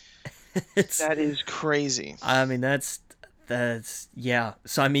 It's That is crazy. I mean that's yeah.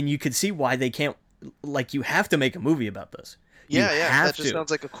 So I mean you could see why they can't, like, you have to make a movie about this. You Yeah, yeah. That have just to. sounds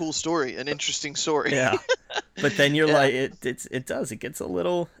like a cool story, an interesting story. Yeah. But then you're Yeah, like it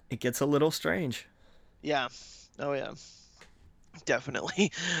gets a little strange. yeah. Oh yeah,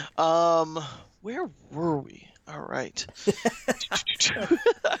 definitely. Um, where were we? All right.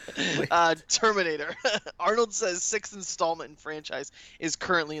 Wait, Terminator. Arnold says sixth installment in franchise is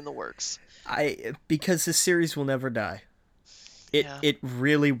currently in the works. because this series will never die. It Yeah. it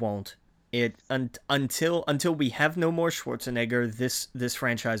really won't. Until we have no more Schwarzenegger, this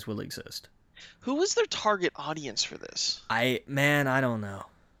franchise will exist. Who is their target audience for this? I don't know.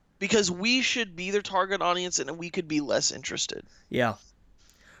 Because we should be their target audience and we could be less interested. Yeah.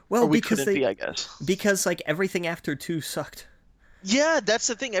 Or Well, we because couldn't be, I guess. like everything after 2 sucked. Yeah, that's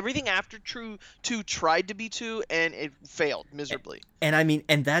the thing. Everything after True 2 tried to be 2 and it failed miserably. And I mean,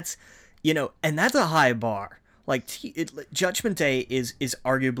 and that's a high bar. Like Judgment Day is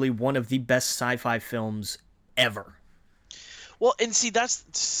arguably one of the best sci-fi films ever. Well, and see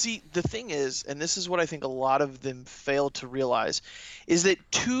the thing is, and this is what I think a lot of them failed to realize, is that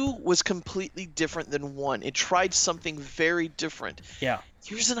 2 was completely different than 1. It tried something very different. Yeah.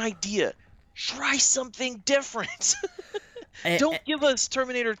 Here's an idea. Try something different. A- Don't give us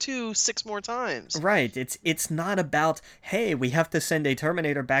Terminator 2 6 more times. Right. It's not about, hey, we have to send a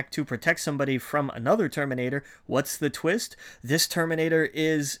Terminator back to protect somebody from another Terminator. What's the twist? This Terminator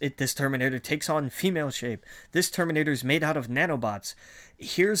takes on female shape. This Terminator is made out of nanobots.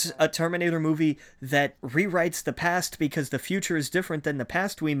 Here's a Terminator movie that rewrites the past because the future is different than the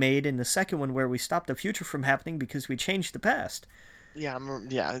past we made in the second one where we stopped the future from happening because we changed the past. Yeah,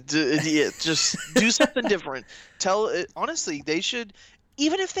 yeah, just do something different. Honestly, they should,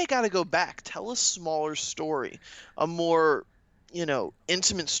 even if they got to go back, tell a smaller story, a more,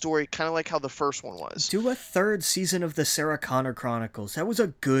 intimate story, kind of like how the first one was. Do a third season of the Sarah Connor Chronicles. That was a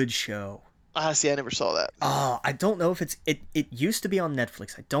good show. See, I never saw that. I don't know if it used to be on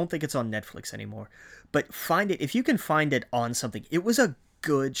Netflix. I don't think it's on Netflix anymore. But find it if you can find it on something. It was a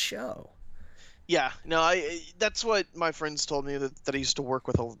good show. Yeah, no, that's what my friends told me that I used to work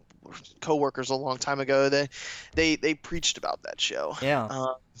with coworkers a long time ago. They preached about that show.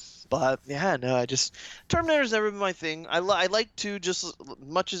 Yeah. But yeah, no, Terminator's never been my thing. I like to just as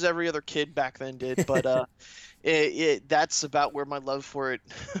much as every other kid back then did, but that's about where my love for it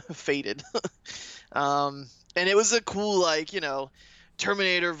faded. And it was a cool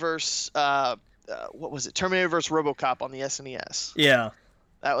Terminator versus what was it? Terminator versus RoboCop on the SNES. Yeah.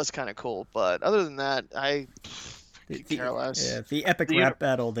 That was kind of cool, but other than that, I could The, care less. yeah, the epic rap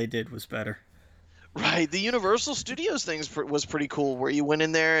battle they did was better. Right, the Universal Studios was pretty cool, where you went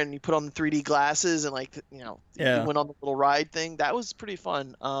in there and you put on the 3D glasses and Yeah. you went on the little ride thing. That was pretty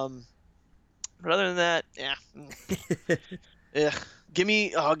fun. But other than that, yeah, yeah. Give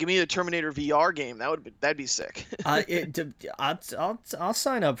me a Terminator VR game. That'd be sick. I'll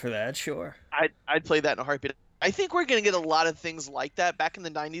sign up for that. Sure. I'd play that in a heartbeat. I think we're gonna get a lot of things like that back in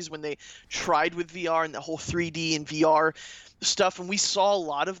the 90s when they tried with VR and the whole 3D and VR stuff, and we saw a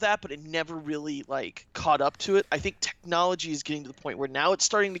lot of that, but it never really caught up to it. I think technology is getting to the point where now it's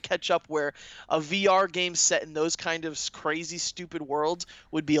starting to catch up, where a VR game set in those kind of crazy, stupid worlds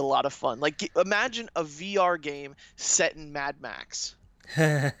would be a lot of fun. Imagine a VR game set in Mad Max.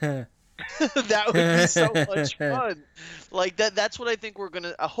 That would be so much fun. That's what I think we're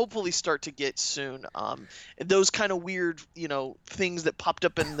gonna hopefully start to get soon. Those kind of weird things that popped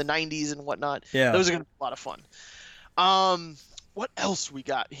up in the 90s and whatnot. Yeah. Those are gonna be a lot of fun. What else we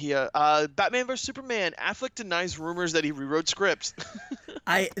got here? Batman vs Superman. Affleck denies rumors that he rewrote scripts.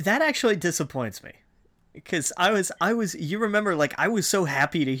 That actually disappoints me. Because I was you remember, I was so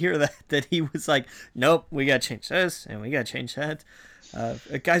happy to hear that he was like, nope, we gotta change this and we gotta change that.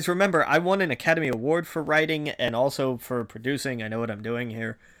 Guys, remember, I won an Academy Award for writing and also for producing. I know what I'm doing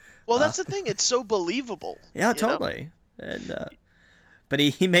here. Well, that's the thing. It's so believable. Yeah, totally. And but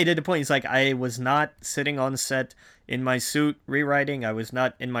he made it a point. He's like, I was not sitting on set in my suit rewriting. I was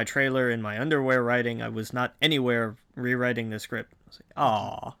not in my trailer in my underwear writing. I was not anywhere rewriting the script. I was like,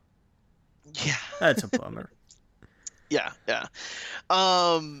 aw. Yeah. That's a bummer. Yeah.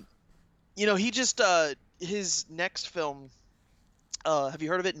 He just his next film. Have you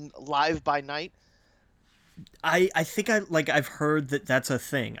heard of it? Live by Night. I think I've heard that's a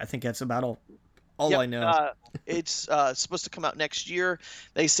thing. I think that's about all Yep. I know. It's supposed to come out next year.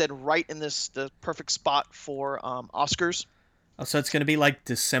 They said right in the perfect spot for Oscars. Oh, so it's gonna be like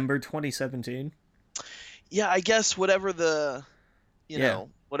December 2017. Yeah, I guess whatever the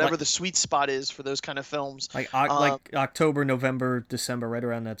Like- the sweet spot is for those kind of films. Like October, November, December, right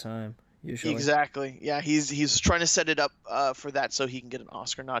around that time. Usually. Exactly. Yeah, he's trying to set it up for that so he can get an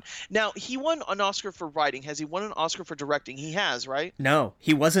Oscar nod. Now, he won an Oscar for writing. Has he won an Oscar for directing? He has, right? No,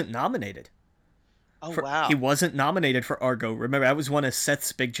 he wasn't nominated. Oh, wow. He wasn't nominated for Argo. Remember, that was one of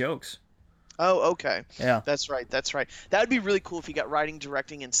Seth's big jokes. Oh, okay. Yeah. That's right. That would be really cool if he got writing,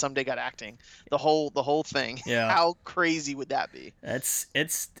 directing, and someday got acting. The whole thing. Yeah. How crazy would that be? It's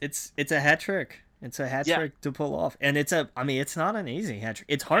a hat trick. It's a hat trick to pull off, and it's not an easy hat trick.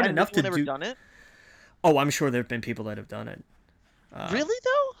 It's hard enough to do. Ever done it? Oh, I'm sure there've been people that have done it. Really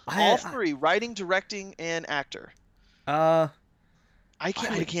though? All three: writing, directing, and actor. I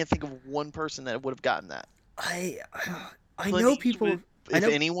can't think of one person that would have gotten that. I know people. If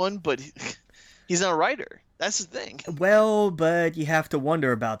anyone, but he's not a writer. That's the thing. Well, but you have to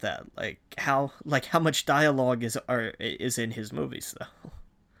wonder about that, how much dialogue is in his movies, though.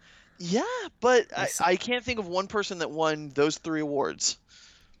 Yeah, but I can't think of one person that won those 3 awards.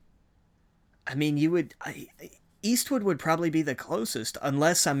 I mean, Eastwood would probably be the closest,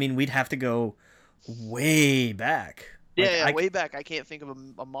 unless we'd have to go way back. Way back. I can't think of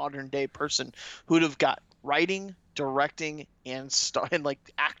a modern day person who'd have got writing, directing, and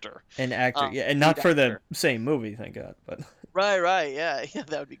actor. An actor, yeah, and not for the same movie, thank God. But right, yeah,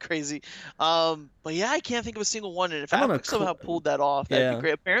 that would be crazy. But yeah, I can't think of a single one. And if Affleck somehow pulled that off, that'd be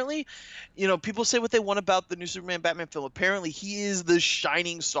great. Apparently, people say what they want about the new Superman Batman film. Apparently, he is the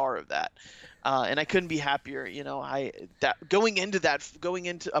shining star of that. And I couldn't be happier. Going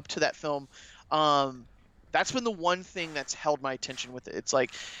into up to that film, that's been the one thing that's held my attention with it. It's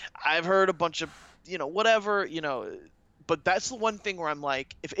like I've heard a bunch of whatever, but that's the one thing where I'm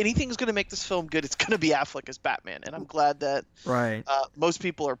like, if anything's going to make this film good, it's going to be Affleck as Batman, and I'm glad that most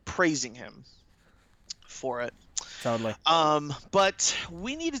people are praising him for it. Totally. But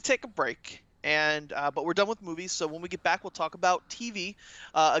we need to take a break. But we're done with movies, so when we get back, we'll talk about TV.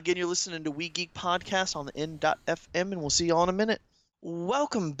 Again, you're listening to We Geek Podcast on the N.FM, and we'll see you all in a minute.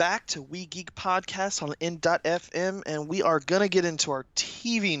 Welcome back to We Geek Podcast on N.FM, and we are gonna get into our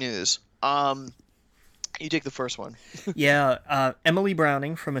TV news. You take the first one. Yeah, Emily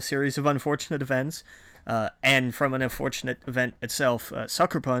Browning from a series of unfortunate events, and from an unfortunate event itself,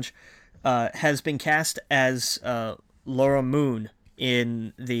 Sucker Punch, has been cast as Laura Moon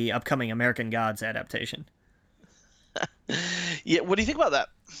in the upcoming American Gods adaptation. Yeah, what do you think about that?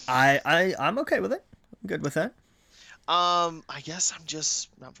 I'm okay with it. I'm good with that. I guess I'm just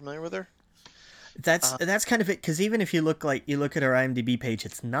not familiar with her. That's kind of it, because even if you look at her IMDb page,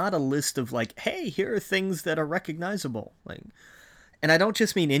 it's not a list of like, hey, here are things that are recognizable. Like, and I don't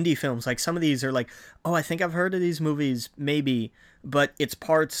just mean indie films. Like, some of these are like, oh, I think I've heard of these movies, maybe, but it's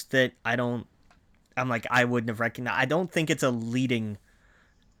parts that I'm like, I wouldn't have recognized. I don't think it's a leading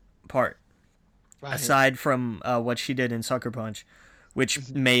part, Right. aside from what she did in Sucker Punch, which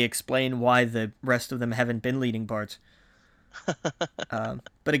may explain why the rest of them haven't been leading parts. But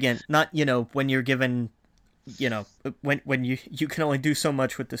again, not, when you're given, when you can only do so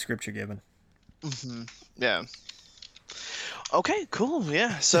much with the script you're given. Yeah. Okay, cool.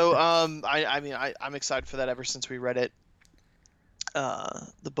 Yeah. So, I'm excited for that ever since we read it,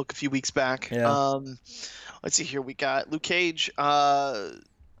 the book a few weeks back. Yeah. Let's see here. We got Luke Cage,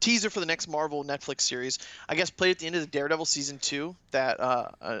 teaser for the next Marvel Netflix series. I guess played at the end of the Daredevil season 2 that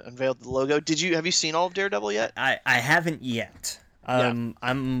unveiled the logo. Have you seen all of Daredevil yet? I haven't yet.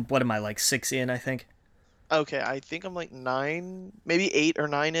 I'm what am I, like 6 in, I think. Okay, I think I'm like 9, maybe 8 or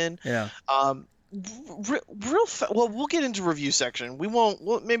 9 in. Yeah. Well, we'll get into review section. We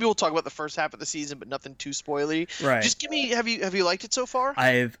won't. Maybe we'll talk about the first half of the season, but nothing too spoilery. Right. Just give me. Have you liked it so far?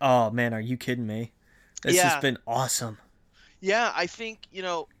 Oh man, are you kidding me? This Yeah. has been awesome. Yeah, I think,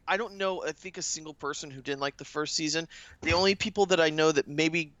 I don't know, I think a single person who didn't like the first season. The only people that I know that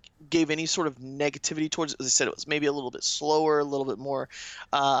maybe gave any sort of negativity towards it, as I said, it was maybe a little bit slower, a little bit more,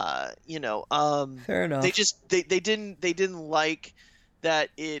 Fair enough. they didn't like that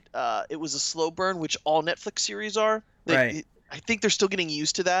it was a slow burn, which all Netflix series are. Right. I think they're still getting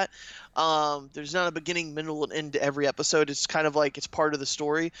used to that. There's not a beginning, middle, and end to every episode. It's kind of like it's part of the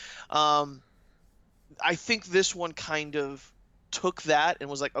story. I think this one kind of took that and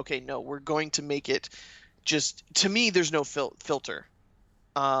was like, okay, no, we're going to make it just, to me, there's no filter,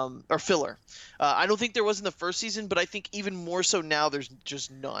 or filler. I don't think there was in the first season, but I think even more so now, there's just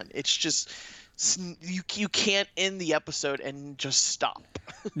none. It's just, you can't end the episode and just stop.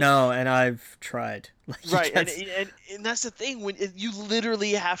 No, and I've tried. Like, Right, and that's the thing, you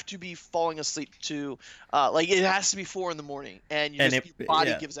literally have to be falling asleep to, like, it has to be 4 a.m, and your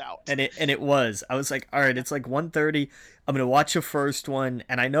body gives out. And it was. I was like, all right, it's like 1:30. I'm gonna watch the first one,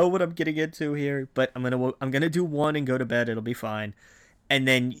 and I know what I'm getting into here, but I'm gonna do one and go to bed. It'll be fine. And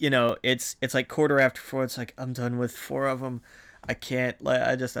then it's like 4:15. It's like, I'm done with 4 of them. I can't.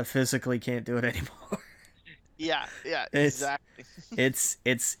 I physically can't do it anymore. Yeah, It's exactly.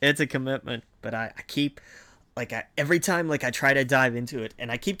 it's a commitment, but I keep, like, every time, like, I try to dive into it,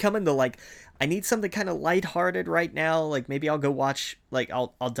 and I keep coming to, like, I need something kind of lighthearted right now. Like, maybe I'll go watch, like,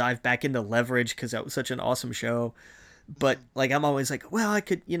 I'll dive back into Leverage, because that was such an awesome show. But, like, I'm always like, well, I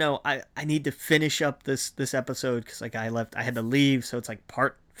could, I need to finish up this episode, because, like, I had to leave, so it's like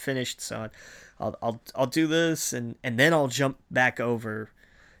part finished. So I'll do this, and then I'll jump back over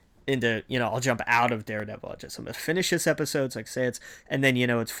into, I'll jump out of Daredevil. I'm gonna finish this episode, like, say and then,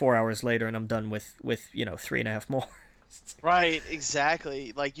 it's 4 hours later, and I'm done with 3.5 more. Right,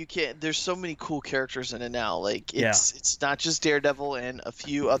 exactly. Like, you can't. There's so many cool characters in it now. Like, it's not just Daredevil and a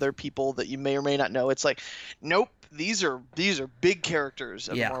few other people that you may or may not know. It's like, nope, these are big characters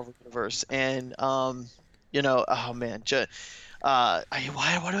of the Marvel universe. And oh man, why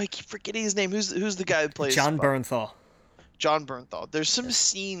do I keep forgetting his name? Who's the guy who plays John Bernthal? John Bernthal. There's some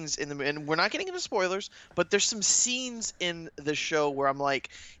scenes in the, and we're not getting into spoilers, but there's some scenes in the show where I'm like,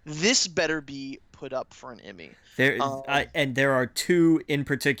 this better be put up for an Emmy. And there are 2 in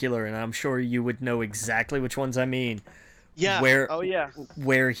particular, and I'm sure you would know exactly which ones I mean. Yeah.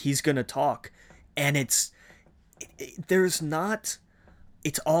 Where he's gonna talk, and it's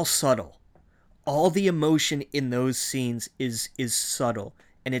all subtle. All the emotion in those scenes is subtle,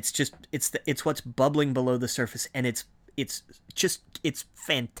 and it's what's bubbling below the surface, and it's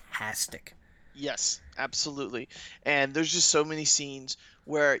fantastic. Yes, absolutely. And there's just so many scenes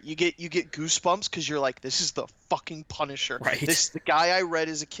where you get goosebumps because you're like, this is the fucking Punisher. Right. This is the guy I read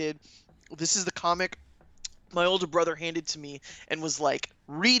as a kid. This is the comic my older brother handed to me and was like,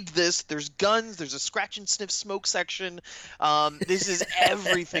 read this. There's guns. There's a scratch and sniff smoke section. This is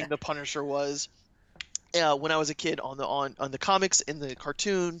everything the Punisher was when I was a kid on the comics, in the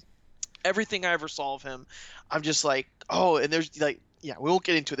cartoon. Everything I ever saw of him, I'm just like, oh, and there's like, Yeah, we won't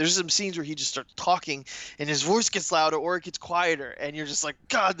get into it. There's some scenes where he just starts talking and his voice gets louder or it gets quieter, and you're just like,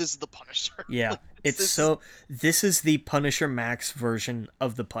 God, this is the Punisher. Yeah. Like, It's this, so this is the Punisher Max version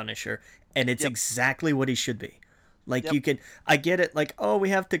of the Punisher, and it's Yep. exactly what he should be. Like Yep. you can I get it, like, oh, we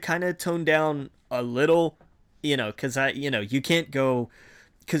have to kind of tone down a little, cuz you can't go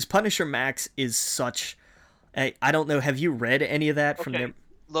cuz Punisher Max is such I don't know, have you read any of that from Okay, them?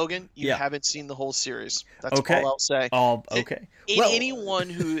 Logan, you Yeah. haven't seen the whole series. That's Okay. all I'll say. Oh, A- okay. Well, Anyone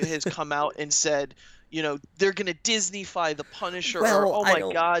who has come out and said, they're gonna Disneyfy the Punisher, or well, oh I my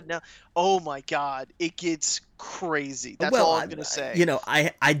don't God, now, oh my God, it gets crazy. That's well, all I'm gonna say.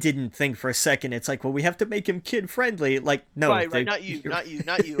 I didn't think for a second it's like, well, we have to make him kid friendly. Like, no, Right, not you, not you,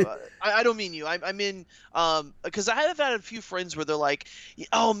 not you. I don't mean you. I'm in, because I have had a few friends where they're like,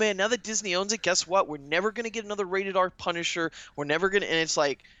 oh man, now that Disney owns it, guess what? We're never gonna get another rated R Punisher. We're never gonna, and it's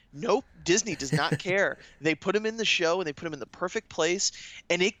like, nope, Disney does not care. They put him in the show and they put him in the perfect place,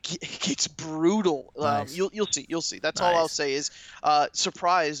 and it gets brutal. Nice. You'll see. That's all I'll Nice. say is,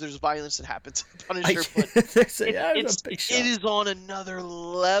 surprise, there's violence that happens in Punisher, but There's it is on another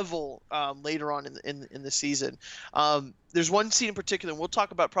level later on in the season. There's one scene in particular, and we'll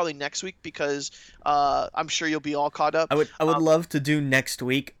talk about probably next week because I'm sure you'll be all caught up. I would love to do next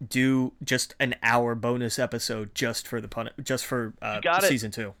week. Do just an hour bonus episode just for got it.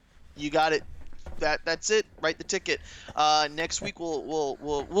 season 2. You got it. That's it. Write the ticket. Next week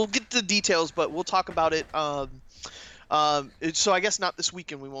we'll get the details, but we'll talk about it. So I guess not this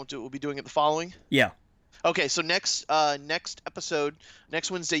weekend. We won't do it. We'll be doing it the following. Yeah. Okay, so next episode,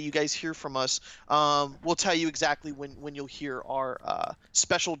 next Wednesday, you guys hear from us. We'll tell you exactly when you'll hear our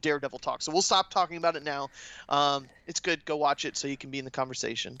special Daredevil talk. So we'll stop talking about it now. It's good. Go watch it so you can be in the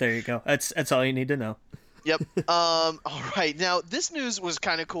conversation. There you go. That's all you need to know. Yep. All right. Now, this news was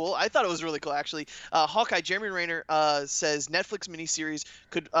kind of cool. I thought it was really cool, actually. Hawkeye, Jeremy Renner says Netflix miniseries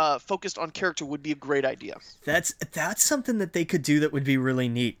could focused on character would be a great idea. That's something that they could do that would be really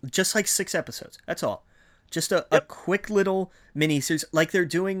neat. Just like 6 episodes. That's all. Just a Yep. quick little miniseries like they're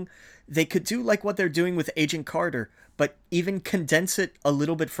doing. They could do like what they're doing with Agent Carter, but even condense it a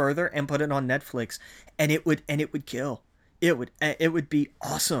little bit further and put it on Netflix, and it would kill. It would be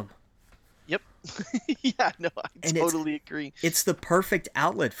awesome. Yep. Yeah, no, I And totally agree. It's the perfect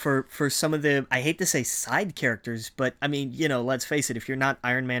outlet for some of the, I hate to say side characters, but I mean, let's face it, if you're not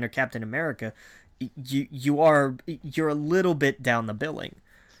Iron Man or Captain America, you're a little bit down the billing.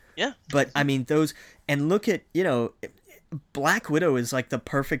 Yeah. But I mean those, and look at, Black Widow is like the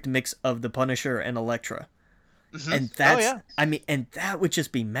perfect mix of the Punisher and Elektra. Mhm. And that's, yeah. I mean, and that would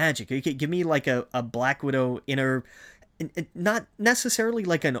just be magic. You could give me like a Black Widow inner, not necessarily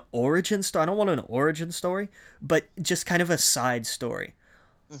like an origin story. I don't want an origin story, but just kind of a side story.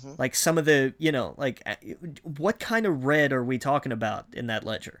 Mhm. Like some of the, like what kind of red are we talking about in that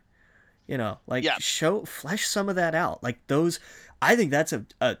ledger? Like Yeah. flesh some of that out. Like those, I think that's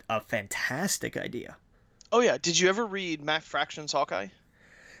a fantastic idea. Oh yeah. Did you ever read Matt Fraction's Hawkeye?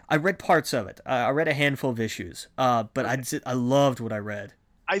 I read parts of it. I read a handful of issues, but Okay. I loved what I read.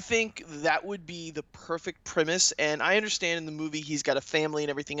 I think that would be the perfect premise, and I understand in the movie he's got a family and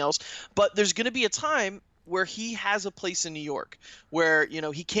everything else, but there's going to be a time where he has a place in New York where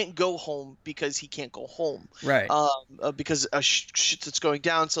he can't go home because he can't go home, Right. because shit that's going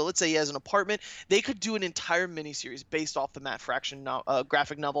down. So let's say he has an apartment. They could do an entire miniseries based off the Matt Fraction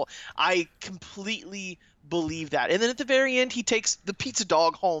graphic novel. I completely believe that. And then at the very end, he takes the pizza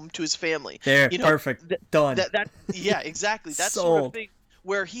dog home to his family. There, You know, perfect. Done. Yeah, exactly. That sort of Sold. thing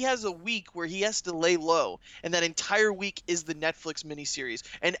where he has a week where he has to lay low, and that entire week is the Netflix miniseries,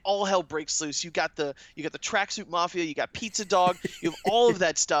 and all hell breaks loose. You got the tracksuit mafia, you got Pizza Dog, you have all of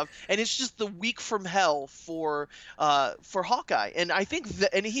that stuff, and it's just the week from hell for Hawkeye. And I think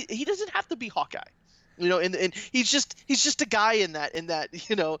that, and he doesn't have to be Hawkeye. And he's just a guy in that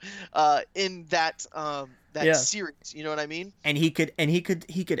Yeah. series. You know what I mean? And he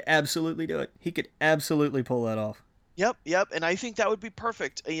could absolutely do it. He could absolutely pull that off. Yep, and I think that would be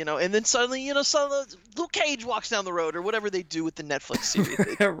perfect, and then suddenly, Luke Cage walks down the road or whatever they do with the Netflix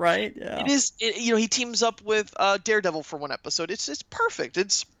series. Right? Yeah. He teams up with Daredevil for one episode. It's perfect.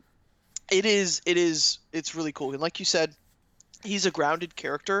 It's really cool. And like you said, he's a grounded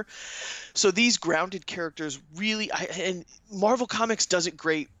character. So these grounded characters really, and Marvel Comics does it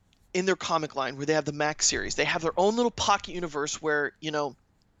great in their comic line where they have the Max series. They have their own little pocket universe where,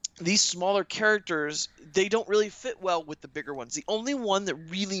 these smaller characters, they don't really fit well with the bigger ones. The only one that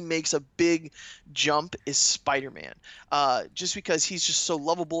really makes a big jump is Spider-Man. Just because he's just so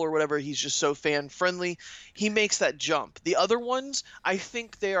lovable or whatever, he's just so fan friendly, he makes that jump. The other ones, I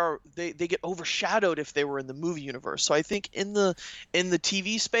think they get overshadowed if they were in the movie universe. So I think in the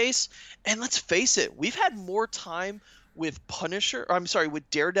TV space, and let's face it, we've had more time with with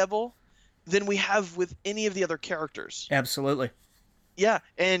Daredevil than we have with any of the other characters. Absolutely. Yeah,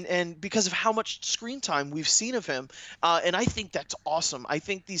 and because of how much screen time we've seen of him, and I think that's awesome. I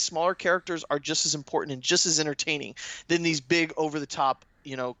think these smaller characters are just as important and just as entertaining than these big over the top,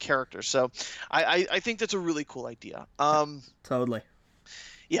 characters. So I think that's a really cool idea. Totally.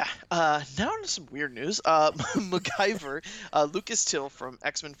 Yeah. Now on to some weird news. MacGyver, Lucas Till from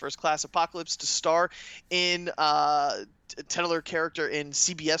X-Men First Class Apocalypse to star in titular character in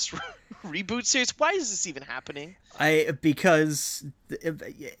CBS reboot series. Why is this even happening? Because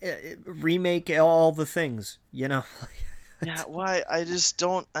remake all the things, Yeah, why? I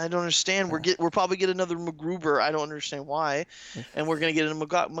don't understand. We're probably get another MacGruber. I don't understand why, and we're gonna get a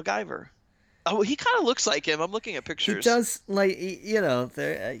MacGyver. Oh, he kind of looks like him. I'm looking at pictures. He does, like,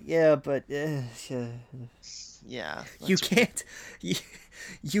 there. Yeah, but yeah. You can't.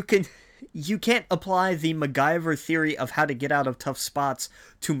 You can't apply the MacGyver theory of how to get out of tough spots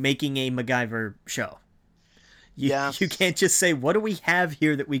to making a MacGyver show. You can't just say, what do we have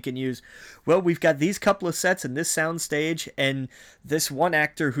here that we can use? Well, we've got these couple of sets and this sound stage and this one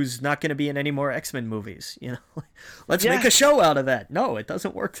actor who's not going to be in any more X-Men movies. Let's make a show out of that. No, it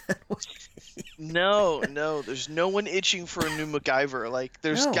doesn't work that way. No, there's no one itching for a new MacGyver. Like,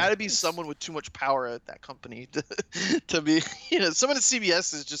 there's got to be someone with too much power at that company to be, someone at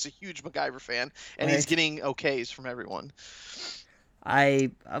CBS is just a huge MacGyver fan, and he's getting okays from everyone.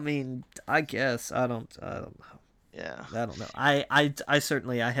 I mean, I guess I don't know. Yeah, I don't know. I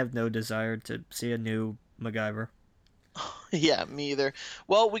certainly I have no desire to see a new MacGyver. Yeah, me either.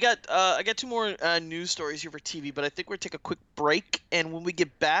 Well, I got two more news stories here for TV, but I think we're gonna take a quick break, and when we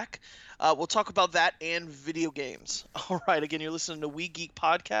get back, we'll talk about that and video games. All right, again, you're listening to We Geek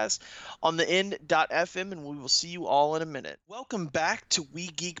Podcast on the N.FM, and we will see you all in a minute. Welcome back to We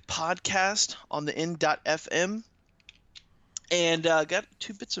Geek Podcast on the N.FM. And got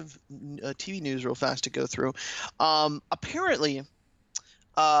two bits of TV news real fast to go through. Apparently,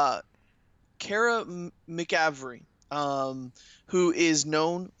 Kara McAvoy, who is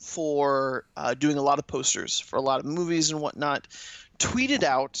known for doing a lot of posters for a lot of movies and whatnot, tweeted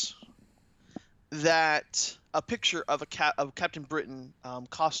out that a picture of of Captain Britain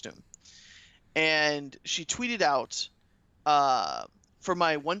costume, and she tweeted out, for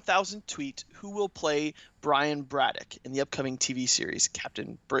my 1000th tweet, who will play Brian Braddock in the upcoming TV series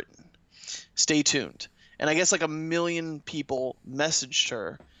Captain Britain? Stay tuned. And I guess like 1 million people messaged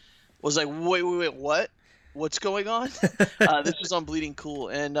her, was like, wait, what? What's going on? This was on Bleeding Cool.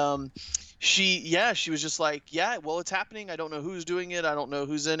 And she was just like, yeah, well, it's happening. I don't know who's doing it. I don't know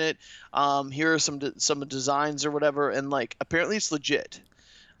who's in it. Here are some designs or whatever. And like, apparently it's legit.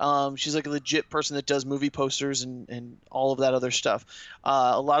 She's like a legit person that does movie posters and all of that other stuff.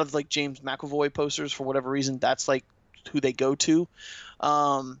 A lot of like James McAvoy posters, for whatever reason, that's like who they go to.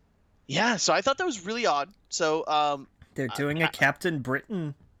 So I thought that was really odd. So they're doing a Captain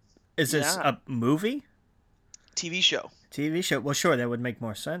Britain. Is this a movie? TV show. TV show. Well, sure, that would make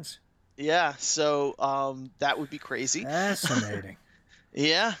more sense. Yeah. So that would be crazy. Fascinating.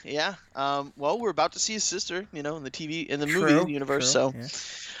 Yeah. Well, we're about to see his sister, in the movie universe. True, so. Yeah.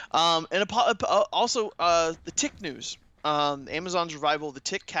 And also the Tick news. Amazon's revival of the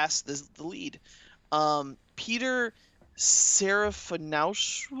Tick cast the lead. Peter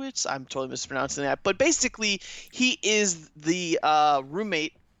Serafinowicz. I'm totally mispronouncing that, but basically he is the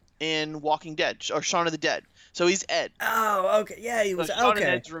roommate in Walking Dead or Shaun of the Dead. So he's Ed. Oh, okay. Yeah, he was Shaun okay.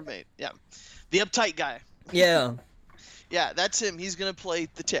 and Ed's roommate. Yeah, the uptight guy. Yeah. Yeah, that's him. He's gonna play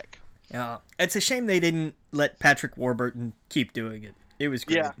the Tick. Yeah, it's a shame they didn't let Patrick Warburton keep doing it. It was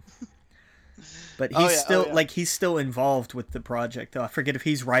great. Yeah. But he's he's still involved with the project. I forget if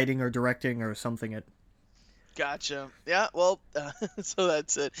he's writing or directing or something. Gotcha. Yeah, well, so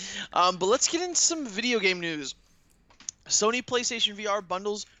that's it. But let's get into some video game news. Sony PlayStation VR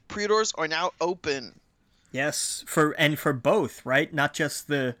bundles pre-orders are now open. Yes, for both, right? Not just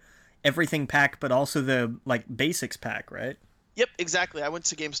the everything pack, but also the basics pack, right? Yep, exactly. I went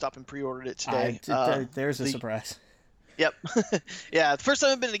to GameStop and pre-ordered it today. There's a surprise. Yep. Yeah, the first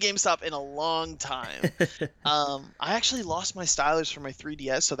time I've been to GameStop in a long time. I actually lost my stylus for my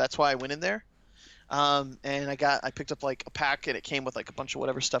 3DS, so that's why I went in there. And I picked up like a pack, and it came with like a bunch of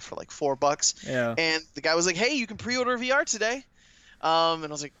whatever stuff for like $4. Yeah. And the guy was like, "Hey, you can pre-order VR today." And I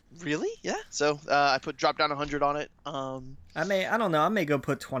was like, really? Yeah. So I put drop down 100 on it. I don't know. I may go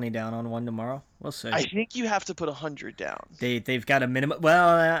put 20 down on one tomorrow. We'll see. I think you have to put 100 down. They've got a minimum. Well,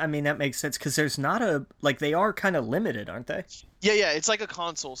 I mean that makes sense because there's not a like they are kind of limited, aren't they? Yeah. It's like a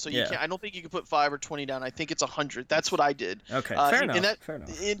console, so you Yeah. can't. I don't think you can put 5 or 20 down. I think it's 100. That's what I did. Okay, fair enough. And that, Fair enough.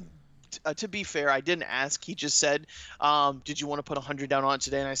 to be fair, I didn't ask. He just said, "Did you want to put 100 down on it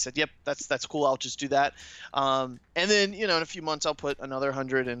today?" And I said, "Yep, that's cool. I'll just do that." And then in a few months, I'll put another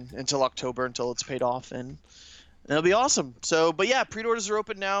 100 until October until it's paid off, and it'll be awesome. So, but yeah, pre-orders are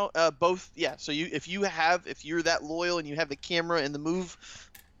open now. Both, yeah. So if you're that loyal and you have the camera and the Move,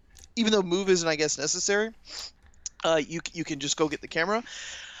 even though Move isn't, I guess, necessary, you can just go get the camera.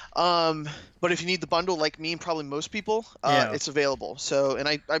 But if you need the bundle like me and probably most people, it's available. So, and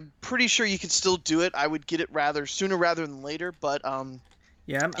I'm pretty sure you can still do it. I would get it sooner rather than later, but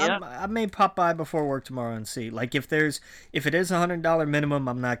Yeah, I may pop by before work tomorrow and see. Like if it is $100 minimum,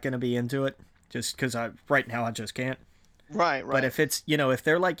 I'm not gonna be into it just because right now I just can't. Right. But if it's if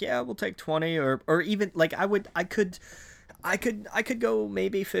they're like, yeah, we'll take 20 or even like I could go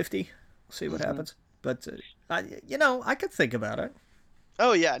maybe 50. See what happens. But I could think about it.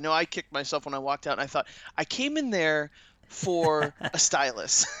 Oh yeah, no, I kicked myself when I walked out and I thought I came in there for a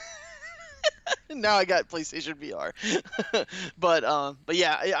stylus. Now I got PlayStation VR. but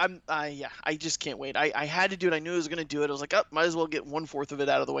yeah, I just can't wait. I had to do it. I knew I was gonna do it. I was like, oh, might as well get 1/4 of it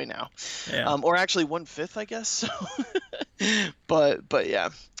out of the way now. Yeah. Or actually 1/5, I guess. So but yeah.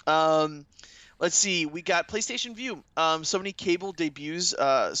 Let's see. We got PlayStation Vue. Sony Cable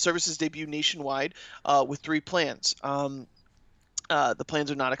services debut nationwide with 3 plans. The plans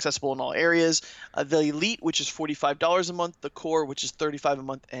are not accessible in all areas. The Elite, which is $45 a month, the Core, which is $35 a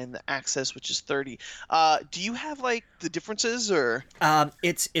month, and the Access, which is $30. Do you have like the differences or?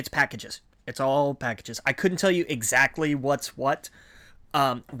 It's packages. It's all packages. I couldn't tell you exactly what's what.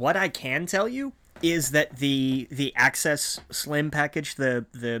 What I can tell you is that the Access Slim package, the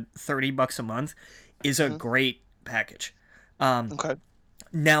 $30 a month, is a great package. Okay.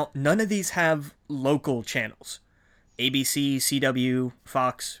 Now none of these have local channels. ABC, CW,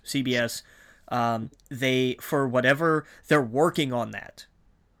 Fox, CBS, they for whatever they're working on that.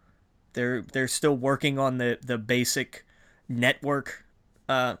 They're still working on the basic network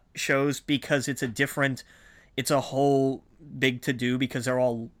shows because it's a whole big to do because they're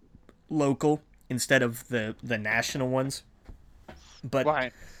all local instead of the national ones. But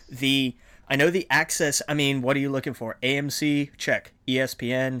right. I know the Access. I mean, what are you looking for? AMC, check.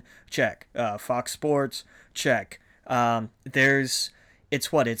 ESPN, check. Fox Sports, check. It's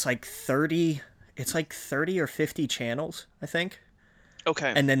like 30 or 50 channels, I think.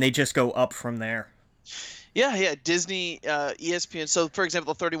 Okay. And then they just go up from there. Yeah. Disney, ESPN. So, for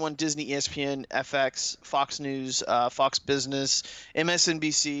example, 31 Disney, ESPN, FX, Fox News, Fox Business,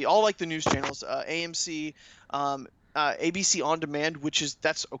 MSNBC, all like the news channels. AMC, ABC On Demand,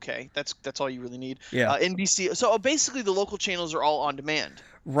 that's okay. That's all you really need. Yeah. NBC. So basically, the local channels are all on demand.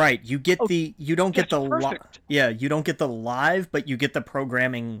 Right. You get you don't get the perfect. you don't get the live, but you get the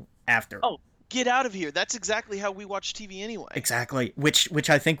programming after. Oh, get out of here. That's exactly how we watch TV anyway. Exactly. Which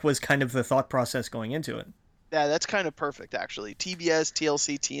I think was kind of the thought process going into it. Yeah, that's kind of perfect actually. TBS,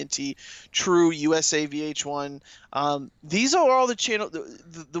 TLC, TNT, True, USA, VH1. These are all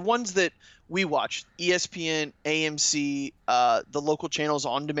the the ones that we watch. ESPN, AMC, the local channels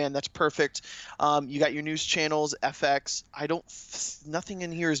on demand. That's perfect. You got your news channels, FX. Nothing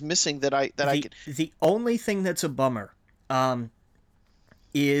in here is missing that I could. The only thing that's a bummer,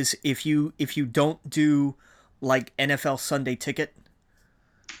 is if you don't do like NFL Sunday Ticket.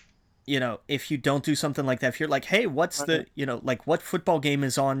 If you don't do something like that, if you're like, hey, what's the, like what football game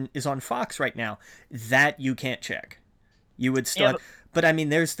is on Fox right now, that you can't check. You would still, but I mean,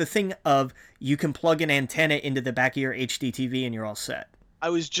 there's the thing of you can plug an antenna into the back of your HD TV and you're all set. I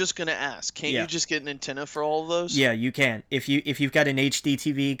was just gonna ask, can't you just get an antenna for all of those? Yeah, you can. If you've got an HD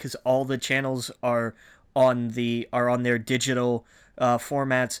TV, because all the channels are on their digital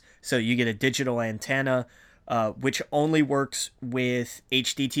formats, so you get a digital antenna. Which only works with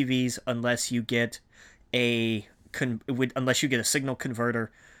HD TVs unless you get a signal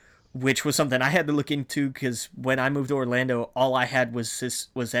converter, which was something I had to look into because when I moved to Orlando, all I had was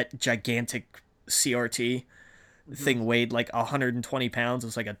that gigantic CRT thing, weighed like 120 pounds. It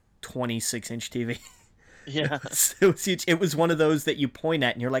was like a 26-inch TV. Yeah, it was huge. It was one of those that you point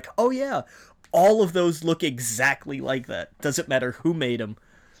at and you're like, oh yeah, all of those look exactly like that. Doesn't matter who made them;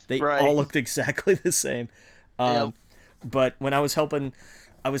 they all looked exactly the same. But when I was helping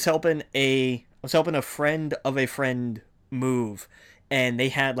a friend of a friend move, and they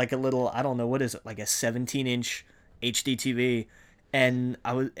had like a little, I don't know, what is it, like a 17-inch HD TV, and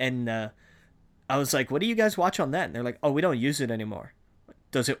I was like, what do you guys watch on that? And they're like, oh, we don't use it anymore.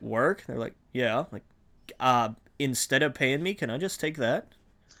 Does it work? They're like, yeah. Like, instead of paying me, can I just take that?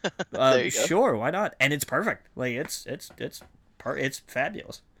 There you go. Sure, why not? And it's perfect. Like it's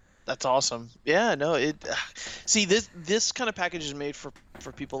fabulous. That's awesome. Yeah, no, it see this kind of package is made for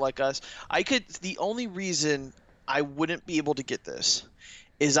people like us. The only reason I wouldn't be able to get this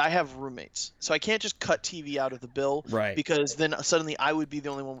is I have roommates. So I can't just cut TV out of the bill, Right. because then suddenly I would be the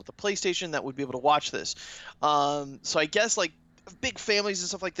only one with the PlayStation that would be able to watch this. So I guess like big families and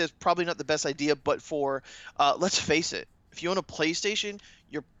stuff like this, probably not the best idea, but for let's face it, if you own a PlayStation,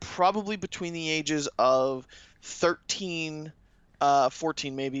 you're probably between the ages of 13,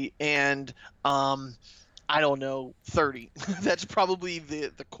 14 maybe, and I don't know, 30. That's probably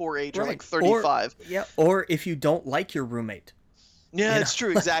the core age, or Right. like 35. Or if you don't like your roommate. Yeah, You that's know?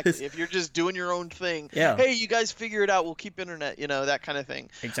 true, exactly. If you're just doing your own thing, Yeah. hey, you guys figure it out, we'll keep internet, that kind of thing.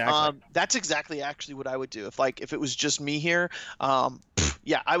 Exactly. That's exactly actually what I would do if it was just me here.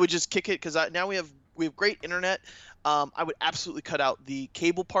 Yeah, I would just kick it, because now we have great internet. I would absolutely cut out the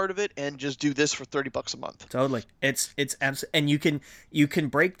cable part of it and just do this for $30 a month. Totally. It's and you can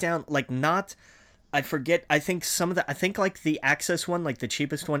break down, like, not, I forget, I think like the Access one, like the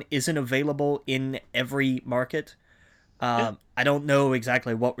cheapest one, isn't available in every market. Yeah. I don't know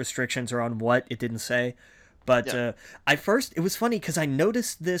exactly what restrictions are on what, it didn't say. But Yeah. it was funny because I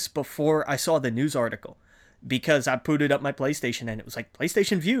noticed this before I saw the news article, because I booted up my PlayStation and it was like,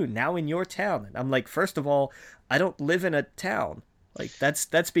 PlayStation View now in your town. And I'm like, first of all, I don't live in a town. Like,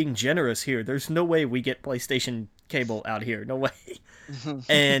 that's being generous here. There's no way we get PlayStation cable out here. No way.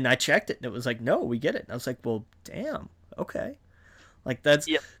 And I checked it and it was like, no, we get it. And I was like, well, damn. Okay. Like,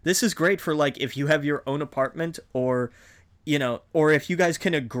 Yep. this is great for, like, if you have your own apartment, or or if you guys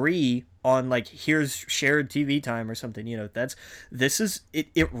can agree on, like, here's shared TV time or something,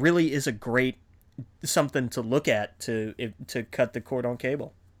 it really is a great something to look at to cut the cord on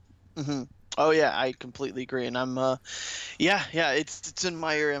cable. Hmm. Oh yeah, I completely agree, and I'm yeah, it's in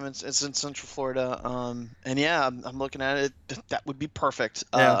my area. It's in Central Florida, and yeah, I'm looking at it. That would be perfect.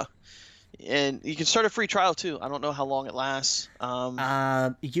 Yeah. And you can start a free trial too. I don't know how long it lasts.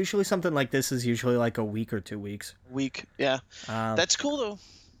 Usually something like this is usually like a week or 2 weeks. Week, yeah. Um, That's cool though.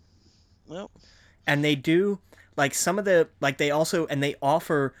 Well, and they do, like, some of the, like, they also, and they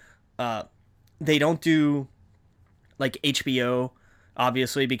offer, they don't do like HBO,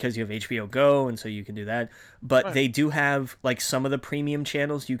 obviously, because you have HBO Go, and so you can do that. But Right. they do have, like, some of the premium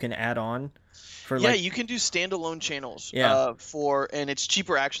channels you can add on for, yeah, like, you can do standalone channels. Yeah. And it's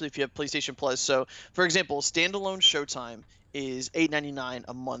cheaper actually if you have PlayStation Plus. So, for example, standalone Showtime is $8.99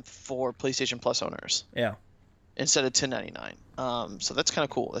 a month for PlayStation Plus owners yeah. instead of $10.99. So that's kind of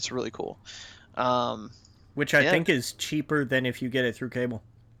cool. That's really cool. Um, Which I Yeah. think is cheaper than if you get it through cable.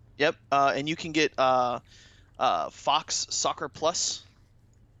 Yep. And you can get Fox Soccer Plus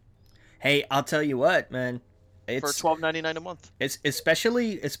Hey, I'll tell you what, man. for It's $12.99 a month. it's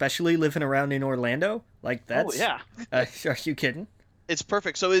especially living around in Orlando. Like, that's Oh yeah, are you kidding? it's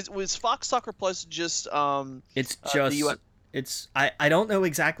perfect. So was Fox Soccer Plus just It's the just UN it's I don't know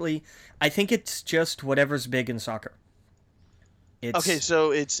exactly. I think it's just whatever's big in soccer. It's Okay,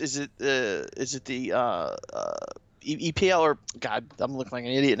 so is it the EPL, or God, I'm looking like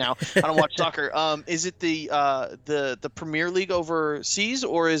an idiot now. I don't watch soccer. Is it the Premier League overseas,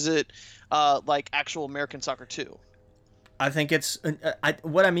 or is it like actual American soccer too? I think it's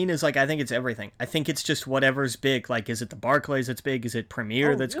what I mean is, like, I think it's everything. I think it's just whatever's big. Like, is it the Barclays that's big? Is it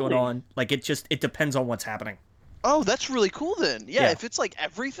Premier Oh, that's going really? on? Like, it depends on what's happening. Oh, that's really cool then. Yeah, Yeah. if it's like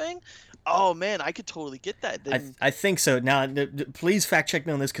everything, oh man, I could totally get that. Then I think so. Now, please fact check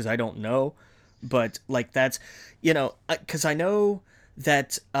me on this because I don't know, but, like, that's, because I know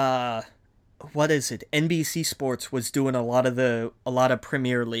that what is it? NBC Sports was doing a lot of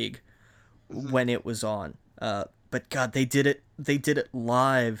Premier League when it was on. But God, they did it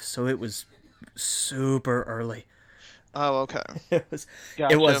live, so it was super early. oh, okay. It was.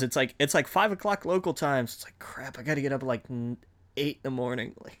 Gotcha. It's like 5 o'clock local times. It's like, crap. I got to get up at like 8 in the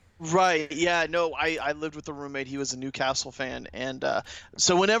morning. Like, Right. Yeah. No, I lived with a roommate. He was a Newcastle fan, and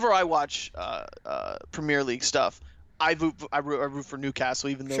so whenever I watch Premier League stuff, I root for Newcastle,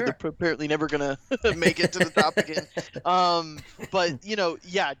 even though Sure. they're apparently never gonna make it to the top again. But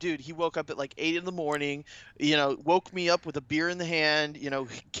yeah, dude, he woke up at like 8 in the morning. Woke me up with a beer in the hand.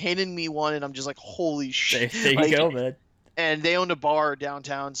 Canning me one, and I'm just like, holy shit. there you Like, go, man. and they owned a bar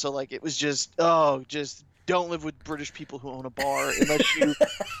downtown, so like it was just just don't live with British people who own a bar unless you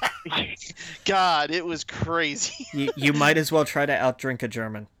God, it was crazy. You might as well try to outdrink a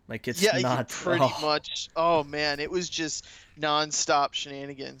German. Like it's Yeah, not. pretty much. Oh man, it was just nonstop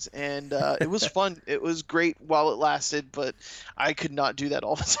shenanigans, and it was fun. It was great while it lasted, but I could not do that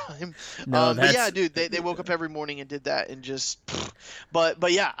all the time. No, But yeah, that's dude, they woke up every morning and did that, and just.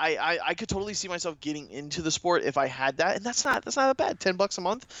 But yeah, I could totally see myself getting into the sport if I had that, and that's not that bad. $10 a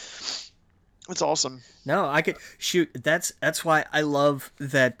month. It's awesome. no. I could shoot. That's why I love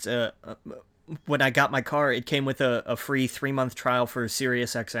that. When I got my car, it came with a free 3-month trial for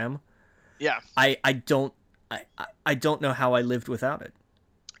Sirius XM. Yeah. I don't I don't know how I lived without it.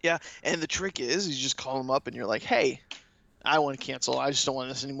 Yeah, and the trick is you just call them up and you're like, hey, I want to cancel. I just don't want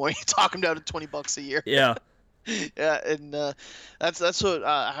this anymore. You talk them down to $20 a year. Yeah. Yeah, and that's what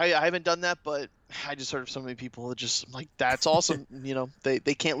I haven't done that, but I just heard of so many people that just like that's awesome.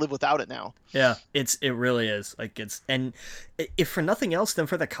 They can't live without it now. Yeah, it really is. Like and if for nothing else than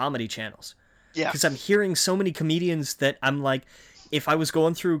for the comedy channels. Yeah. Because I'm hearing so many comedians that I'm like, if I was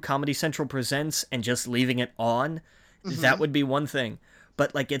going through Comedy Central Presents and just leaving it on, that would be one thing.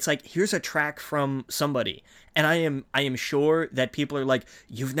 But like, it's like, here's a track from somebody, and I am sure that people are like,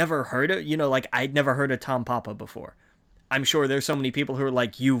 you've never heard it, like I'd never heard of Tom Papa before. I'm sure there's so many people who are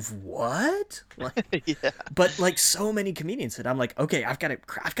like, you've what? Like, Yeah. but like so many comedians that I'm like, okay, I've got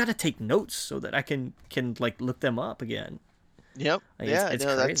to take notes so that I can like look them up again. Yep. Like, Yeah. it's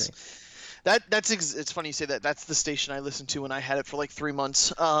No, crazy. it's funny you say that. That's the station I listened to when I had it for like 3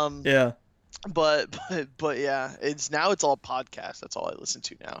 months. Yeah. But yeah, it's all podcasts. That's all I listen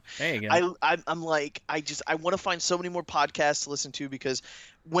to now. There you go. I'm like I want to find so many more podcasts to listen to, because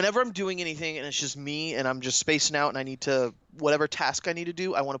whenever I'm doing anything and it's just me and I'm just spacing out and I need to whatever task I need to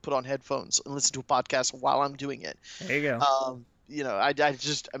do, I want to put on headphones and listen to a podcast while I'm doing it. There you go.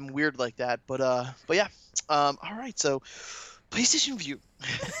 I'm weird like that, but yeah. All right, so PlayStation View.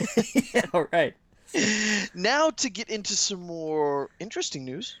 Yeah, all right. Now to get into some more interesting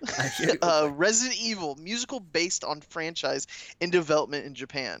news. Resident Evil musical based on franchise in development in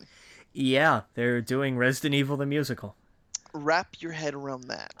Japan. Yeah, they're doing Resident Evil the musical. Wrap your head around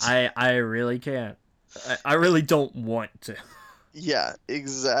that. I really can't. I really don't want to. Yeah,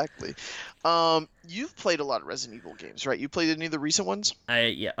 exactly. You've played a lot of Resident Evil games, right? You played any of the recent ones?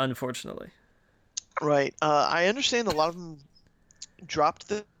 Yeah, unfortunately. Right. I understand a lot of them dropped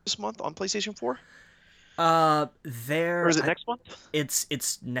this month on PlayStation 4. There. Or is it next month? It's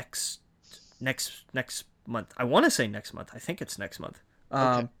next month. I want to say next month. I think it's next month.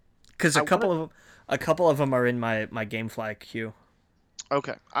 Okay. Because a couple of them are in my GameFly queue.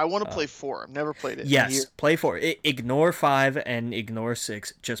 Okay. I want to play 4. I've never played it. Yes, play 4. Ignore 5 and ignore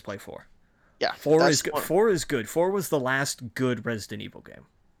 6. Just play 4. Yeah. 4 is good. 4 is good. 4 was the last good Resident Evil game.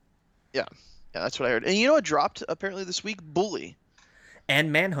 Yeah. Yeah, that's what I heard. And you know what dropped apparently this week? Bully.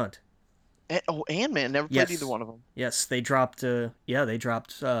 And Manhunt. And Man. Never played either one of them. Yes, they dropped. They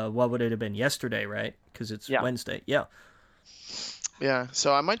dropped. What would it have been yesterday, right? Because it's Wednesday. Yeah. Yeah.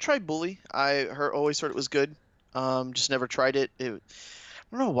 So I might try Bully. Always heard it was good. Just never tried it. I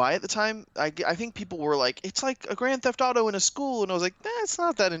don't know why at the time. I think people were like, it's like a Grand Theft Auto in a school, and I was like, it's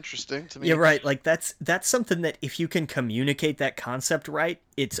not that interesting to me. Yeah, right. Like that's something that if you can communicate that concept right,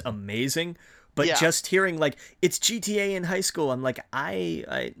 it's amazing. But just hearing like it's GTA in high school, I'm like,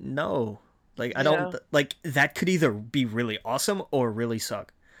 I know. Like I don't like that could either be really awesome or really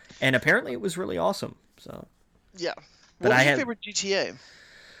suck. And apparently it was really awesome. So yeah. But what was your favorite GTA?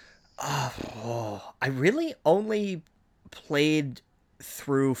 I really only played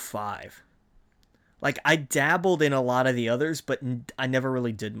through 5. Like I dabbled in a lot of the others, but I never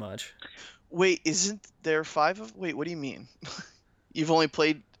really did much. Wait, isn't there 5 of? Wait, what do you mean? You've only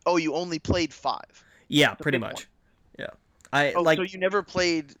played? Oh, you only played 5. Yeah, pretty much. Yeah. So you never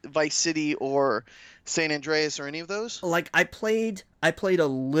played Vice City or San Andreas or any of those? Like I played a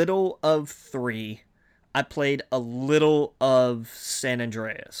little of 3. I played a little of San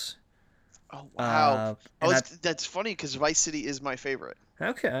Andreas. Oh wow! That's funny because Vice City is my favorite.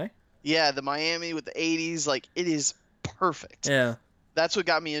 Okay. Yeah, the Miami with the 80s, like it is perfect. Yeah. That's what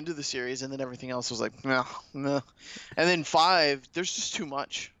got me into the series, and then everything else was like, no. And then 5, there's just too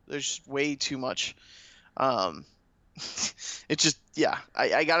much. There's just way too much. It's just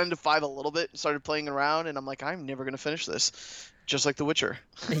I got into 5 a little bit, started playing around, and I'm like, I'm never gonna finish this, just like The Witcher.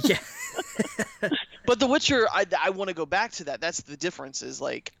 Yeah. But The Witcher, I want to go back to that. That's the difference. Is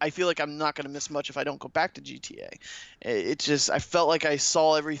like I feel like I'm not gonna miss much if I don't go back to GTA. It's just I felt like I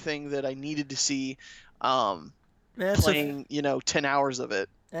saw everything that I needed to see. Playing 10 hours of it.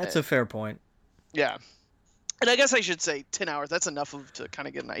 That's a fair point. Yeah. And I guess I should say 10 hours. That's enough to kind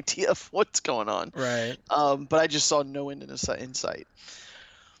of get an idea of what's going on. Right. But I just saw no end in sight.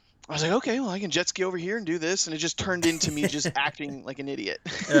 I was like, okay, well, I can jet ski over here and do this, and it just turned into me just acting like an idiot.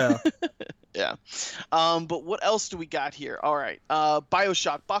 Yeah. Yeah. But what else do we got here? All right.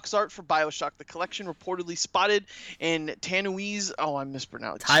 BioShock box art for BioShock. The collection reportedly spotted in Taiwanese. Oh, I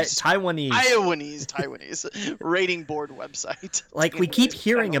mispronounced. Taiwanese rating board website. Like, we keep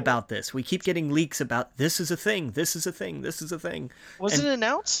hearing about this. We keep getting leaks about this is a thing. This is a thing. This is a thing. Was it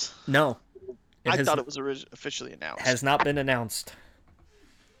announced? No. I thought it was officially announced. Has not been announced.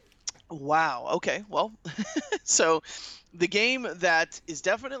 Wow. Okay. Well, so the game that is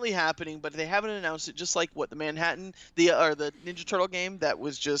definitely happening, but they haven't announced it. Just like what the Manhattan, the Ninja Turtle game that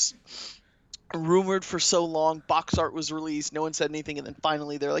was just rumored for so long. Box art was released, no one said anything, and then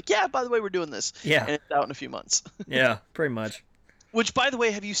finally they're like, "Yeah, by the way, we're doing this." Yeah. And it's out in a few months. Yeah, pretty much. Which, by the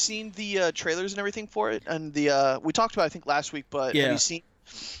way, have you seen the trailers and everything for it? And the we talked about it, I think last week, but yeah. Have you seen?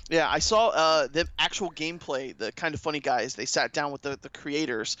 Yeah, I saw the actual gameplay. The Kind of Funny guys, they sat down with the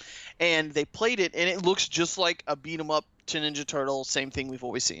creators, and they played it, and it looks just like a beat 'em up to Ninja Turtle. Same thing we've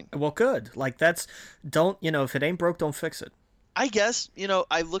always seen. Well, good. Like, if it ain't broke, don't fix it. I guess,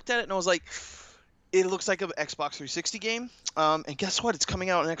 I looked at it and I was like, it looks like an Xbox 360 game. And guess what? It's coming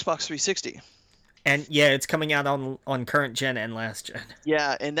out on Xbox 360. And yeah, it's coming out on current gen and last gen.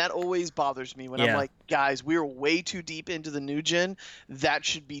 Yeah, and that always bothers me when I'm like, guys, we're way too deep into the new gen. That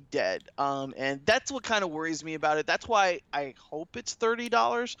should be dead. And that's what kind of worries me about it. That's why I hope it's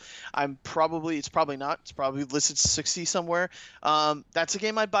 $30. It's probably not. It's probably listed 60 somewhere. That's a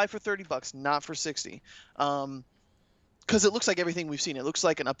game I'd buy for $30, not for 60. Because it looks like everything we've seen. It looks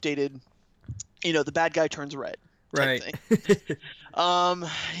like an updated, the bad guy turns red. Right. Thing.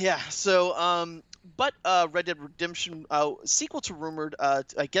 Yeah. So, but Red Dead Redemption sequel to rumored, I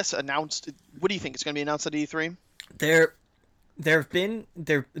guess announced. What do you think? It's going to be announced at E3? There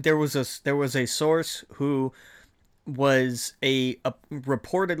was a source who was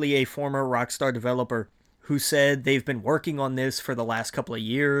reportedly a former Rockstar developer who said they've been working on this for the last couple of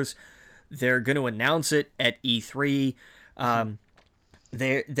years. They're going to announce it at E3.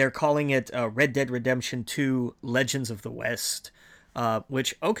 They're calling it Red Dead Redemption 2 Legends of the West,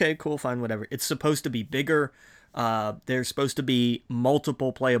 which, okay, cool, fine, whatever. It's supposed to be bigger. There's supposed to be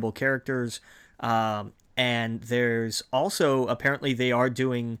multiple playable characters. And there's also, apparently they are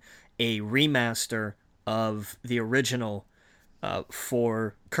doing a remaster of the original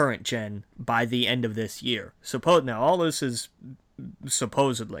for current gen by the end of this year. Now, all this is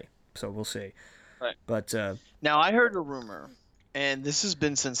supposedly, so we'll see. Right. But now I heard a rumor, and this has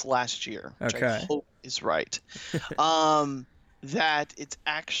been since last year, which I hope is right, that it's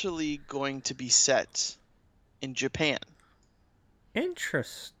actually going to be set in Japan.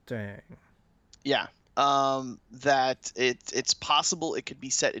 Interesting. Yeah. That it's possible it could be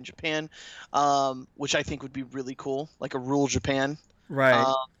set in Japan, which I think would be really cool, like a rural Japan. Right.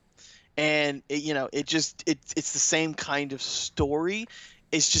 And it's the same kind of story.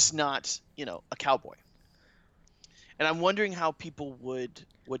 It's just not, a cowboy. And I'm wondering how people would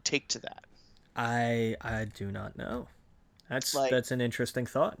take to that. I do not know. That's an interesting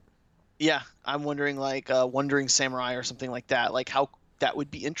thought. Yeah, I'm wondering Wandering Samurai or something like that. Like how that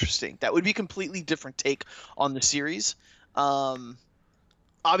would be interesting. That would be a completely different take on the series.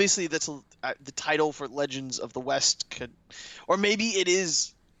 Obviously, that's the title for Legends of the West could, or maybe it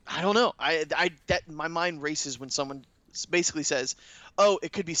is. I don't know. My mind races when someone basically says, "Oh,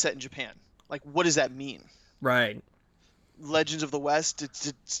 it could be set in Japan." Like, what does that mean? Right. Legends of the West.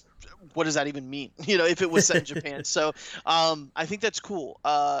 It's what does that even mean? If it was set in Japan. So, I think that's cool.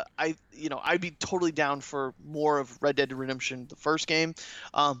 I'd be totally down for more of Red Dead Redemption, the first game.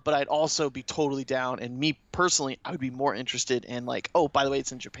 But I'd also be totally down, and me personally, I would be more interested in oh, by the way,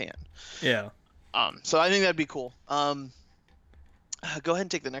 it's in Japan. Yeah. So I think that'd be cool. Go ahead and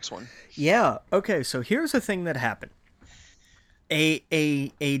take the next one. Yeah. Okay. So here's a thing that happened.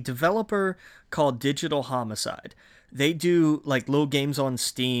 A developer called Digital Homicide. They do little games on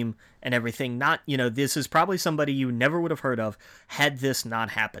Steam and everything. Not, this is probably somebody you never would have heard of had this not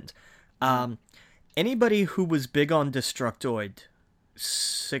happened. Anybody who was big on Destructoid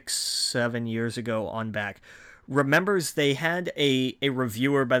 6-7 years ago on back remembers they had a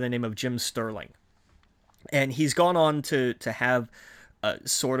reviewer by the name of Jim Sterling. And he's gone on to have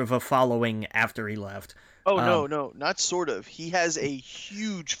sort of a following after he left. Oh, no, not sort of. He has a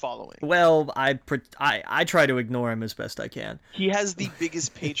huge following. Well, I try to ignore him as best I can. He has the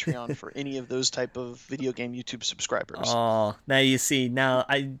biggest Patreon for any of those type of video game YouTube subscribers. Oh, now you see.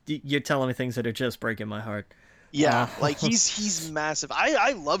 You're telling me things that are just breaking my heart. Yeah, he's massive.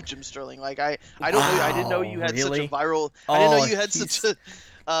 I love Jim Sterling. I don't know. I didn't know you had really? such a viral. I didn't know you had such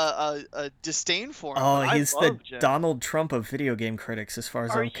a disdain for him, Oh, but I he's the love Jim. Donald Trump of video game critics, as far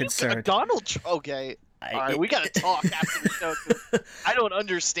as Are I'm you concerned. Okay. All right, I, we gotta talk after the show. 'Cause I don't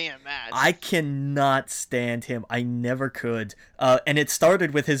understand that. I cannot stand him. I never could. And it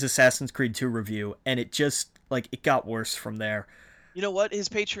started with his Assassin's Creed 2 review, and it just like it got worse from there. You know what? His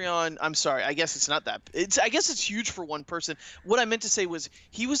Patreon. I'm sorry. I guess it's not that. I guess it's huge for one person. What I meant to say was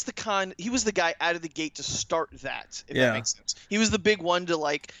he was the guy out of the gate to start that. If Yeah. that makes sense. He was the big one to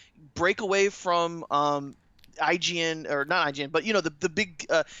like break away from IGN, or not IGN, but you know the big.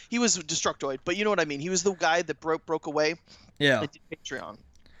 He was Destructoid, but you know what I mean. He was the guy that broke away. Yeah. And did Patreon.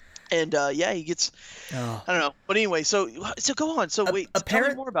 And yeah, he gets. Oh. I don't know, but anyway, so go on. So wait, tell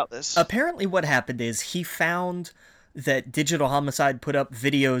me more about this. Apparently, what happened is he found that Digital Homicide put up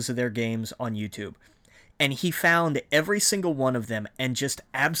videos of their games on YouTube, and he found every single one of them and just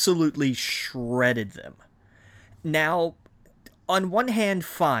absolutely shredded them. Now, on one hand,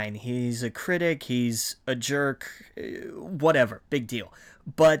 fine, he's a critic, he's a jerk, whatever, big deal.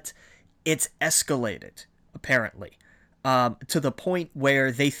 But it's escalated, apparently, to the point where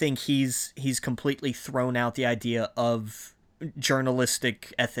they think he's completely thrown out the idea of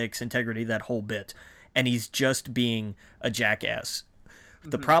journalistic ethics, integrity, that whole bit, and he's just being a jackass.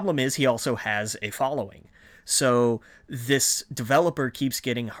 The problem is he also has a following. So this developer keeps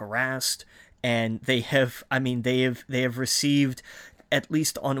getting harassed, and they have received, at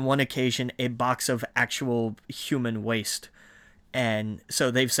least on one occasion, a box of actual human waste. And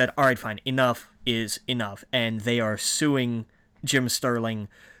so they've said, all right, fine, enough is enough. And they are suing Jim Sterling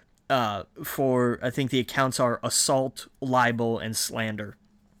for, I think the accounts are assault, libel, and slander.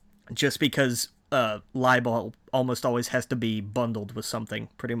 Just because libel almost always has to be bundled with something,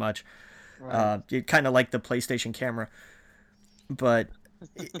 pretty much. Right. Kind of like the PlayStation camera. But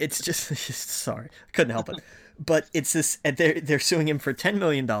it's just sorry, couldn't help it. But it's this, and they're suing him for $10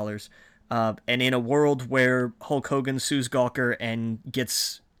 million. And in a world where Hulk Hogan sues Gawker and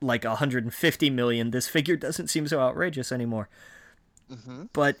gets like $150 million, this figure doesn't seem so outrageous anymore. Mm-hmm.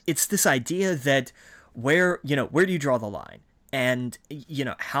 But it's this idea that where do you draw the line? And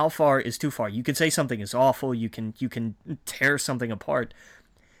how far is too far? You can say something is awful, you can tear something apart,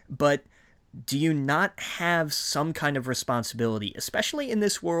 but do you not have some kind of responsibility, especially in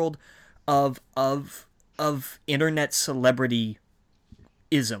this world of internet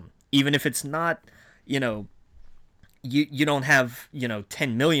celebrity-ism? Even if it's not, you don't have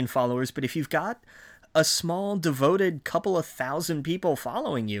 10 million followers, but if you've got a small devoted couple of thousand people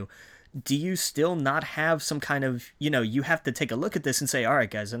following you, do you still not have some kind of, you have to take a look at this and say, all right,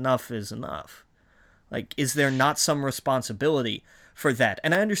 guys, enough is enough. Like, is there not some responsibility for that?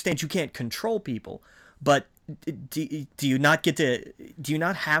 And I understand you can't control people, but do you not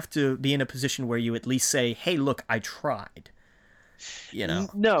have to be in a position where you at least say, hey, look, I tried?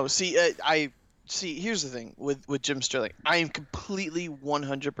 No, see, here's the thing with Jim Sterling. I am completely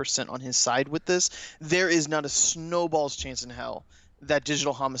 100% on his side with this. There is not a snowball's chance in hell that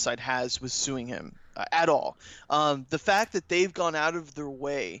Digital Homicide has with suing him at all. The fact that they've gone out of their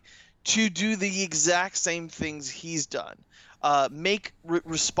way to do the exact same things he's done, make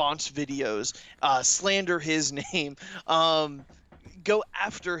response videos, slander his name, go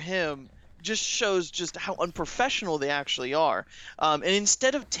after him, just shows just how unprofessional they actually are. And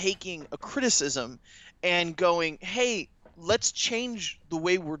instead of taking a criticism and going, hey, let's change the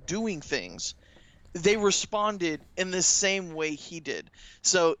way we're doing things, they responded in the same way he did.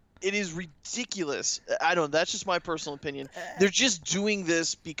 So it is ridiculous. I don't know. That's just my personal opinion. They're just doing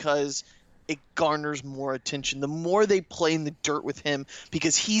this because it garners more attention. The more they play in the dirt with him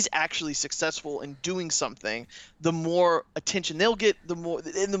because he's actually successful in doing something, the more attention they'll get, the more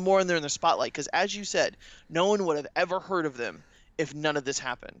they're in the spotlight. Because as you said, no one would have ever heard of them if none of this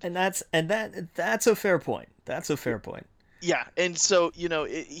happened. And that's a fair point. That's a fair point. Yeah, and so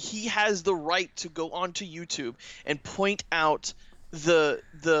he has the right to go onto YouTube and point out this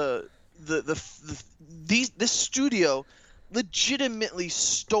studio legitimately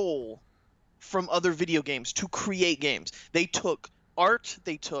stole from other video games to create games. They took art,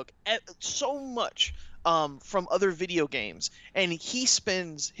 they took so much from other video games, and he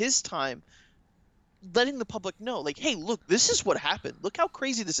spends his time letting the public know, like, hey, look, this is what happened. Look how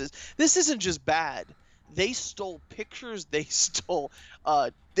crazy this is. This isn't just bad. They stole pictures. They stole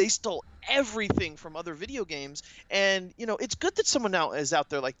everything from other video games. And it's good that someone now is out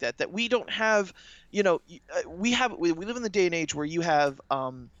there like that. That we don't have, we live in the day and age where you have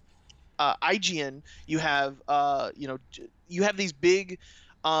IGN, you have you have these big,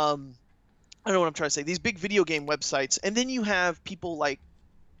 I don't know what I'm trying to say, these big video game websites, and then you have people like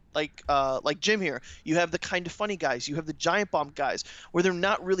like Jim here. You have the Kind of Funny guys. You have the Giant Bomb guys, where they're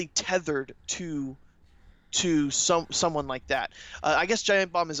not really tethered to someone like that. I guess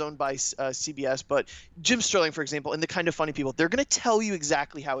Giant Bomb is owned by CBS, but Jim Sterling, for example, and the Kind of Funny people, they're going to tell you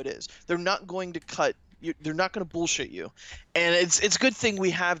exactly how it is. They're not going to cut. They're not going to bullshit you, and it's a good thing we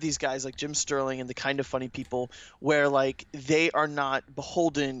have these guys like Jim Sterling and the Kind of Funny people, where like they are not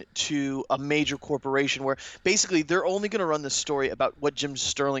beholden to a major corporation, where basically they're only going to run the story about what Jim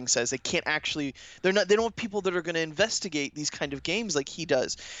Sterling says. They can't actually. They don't have people that are going to investigate these kind of games like he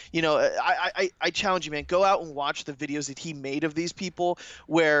does. You know, I challenge you, man. Go out and watch the videos that he made of these people,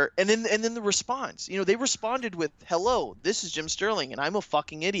 and then the response. You know, they responded with, "Hello, this is Jim Sterling, and I'm a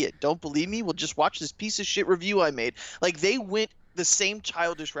fucking idiot. Don't believe me? Well, just watch this piece of shit review I made." Like, they went the same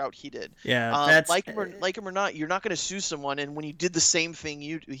childish route he did. Yeah, that's like him or not, you're not going to sue someone. And when you did the same thing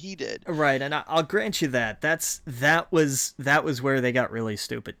he did, right, and I'll grant you that that was where they got really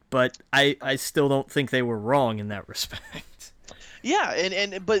stupid. But I still don't think they were wrong in that respect.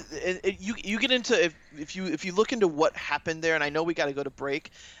 Yeah, but you get into if you look into what happened there, and I know we got to go to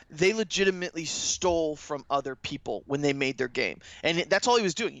break. They legitimately stole from other people when they made their game, and that's all he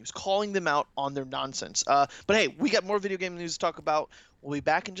was doing. He was calling them out on their nonsense. But hey, we got more video game news to talk about. We'll be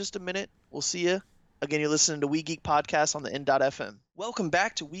back in just a minute. We'll see you. Again, you're listening to We Geek Podcast on the N.FM. Welcome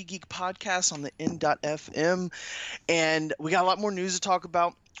back to We Geek Podcast on the N.FM, and we got a lot more news to talk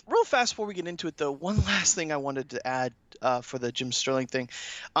about. Real fast before we get into it, though, one last thing I wanted to add for the Jim Sterling thing.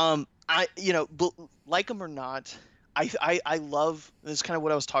 Like him or not, I love, this is kind of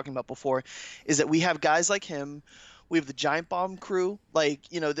what I was talking about before, is that we have guys like him. We have the Giant Bomb crew, like,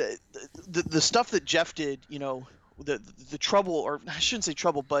 you know, the stuff that Jeff did, you know, the trouble, or I shouldn't say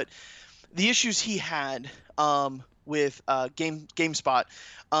trouble, but the issues he had with GameSpot,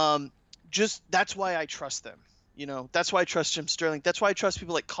 just that's why I trust them. You know, that's why I trust Jim Sterling. That's why I trust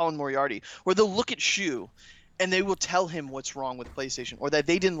people like Colin Moriarty, where they'll look at Shu and they will tell him what's wrong with PlayStation, or that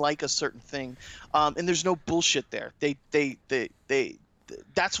they didn't like a certain thing. And there's no bullshit there.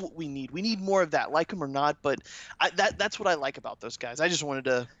 That's what we need. We need more of that, like him or not. But that's what I like about those guys. I just wanted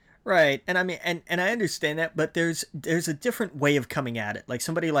to. Right, and I mean, and I understand that, but there's a different way of coming at it. Like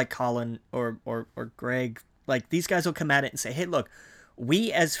somebody like Colin or Greg, like these guys will come at it and say, "Hey, look,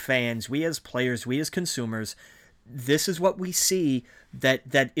 we as fans, we as players, we as consumers, this is what we see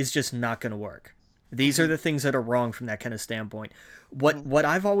that is just not going to work. These are the things that are wrong from that kind of standpoint." What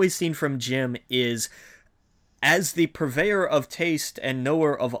I've always seen from Jim is, as the purveyor of taste and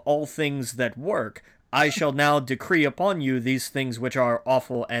knower of all things that work, I shall now decree upon you these things which are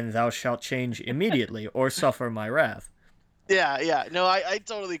awful, and thou shalt change immediately, or suffer my wrath. Yeah. No, I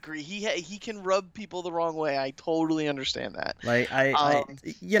totally agree. He can rub people the wrong way. I totally understand that. Like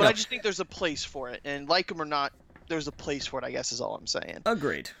but I just think there's a place for it, and like him or not, there's a place for it, I guess, is all I'm saying.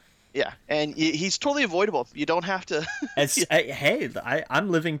 Agreed. Yeah, and he's totally avoidable. You don't have to. I'm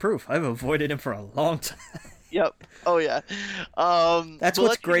living proof. I've avoided him for a long time. Yep. Oh yeah. That's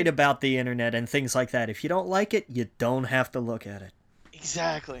what's great about the internet and things like that. If you don't like it, you don't have to look at it.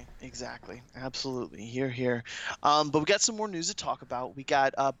 Exactly. Absolutely. Here. But we got some more news to talk about. We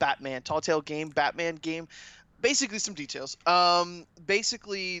got Batman Telltale game. Basically, some details.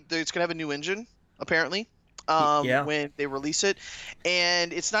 Basically, it's gonna have a new engine, apparently. When they release it,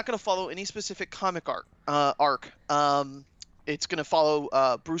 and it's not gonna follow any specific comic arc. It's gonna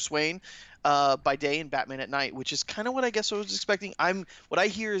follow Bruce Wayne by day and Batman at night, which is kind of what I guess I was expecting. What I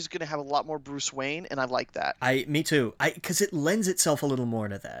hear is going to have a lot more Bruce Wayne, and I like that. Me too. Because it lends itself a little more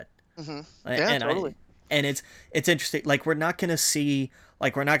to that. Mm-hmm. Yeah, totally. And it's interesting. Like, we're not going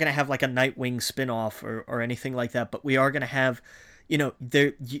to have like a Nightwing spin-off or anything like that, but we are going to have, you know,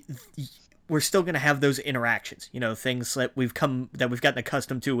 we're still going to have those interactions, you know, things that we've gotten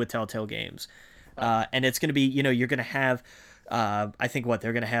accustomed to with Telltale games. And it's going to be, you know, you're going to have, I think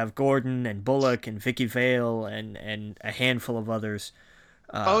they're going to have Gordon and Bullock and Vicky Vale and a handful of others.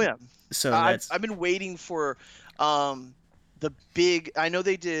 So I've been waiting for the big. I know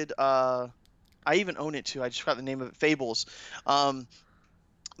they did. I even own it too. I just forgot the name of it. Fables.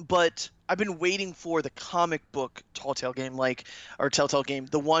 But I've been waiting for the comic book Telltale game, Telltale game,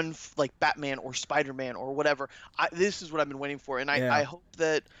 the one like Batman or Spider-Man or whatever. This is what I've been waiting for, and I hope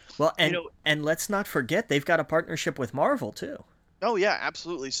that. Well, and let's not forget they've got a partnership with Marvel too. Oh yeah,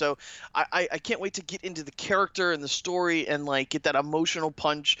 absolutely. So I can't wait to get into the character and the story and like get that emotional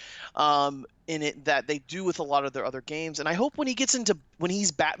punch in it that they do with a lot of their other games. And I hope when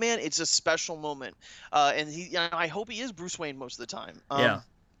he's Batman, it's a special moment. And I hope he is Bruce Wayne most of the time.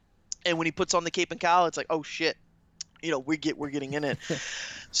 And when he puts on the cape and cowl, it's like, oh shit, you know, we're getting in it.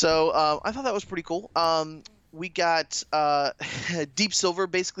 So I thought that was pretty cool. we got Deep Silver,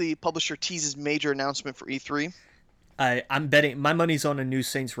 basically publisher teases major announcement for E3. I'm betting my money's on a new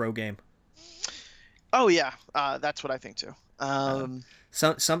Saints Row game. Oh yeah, that's what I think too.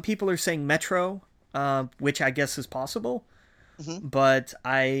 Some people are saying Metro, which I guess is possible, Mhm. but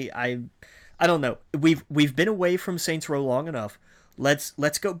I don't know. We've been away from Saints Row long enough.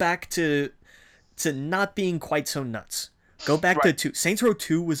 Let's go back to not being quite so nuts. Go back to Right. 2. Saints Row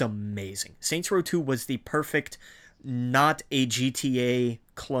 2 was amazing. Saints Row 2 was the perfect, not a GTA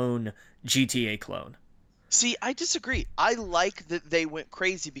clone, GTA clone. See, I disagree. I like that they went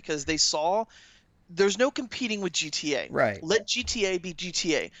crazy because they saw there's no competing with GTA. Right. Let GTA be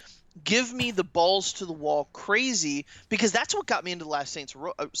GTA. Give me the balls to the wall crazy, because that's what got me into the last Saints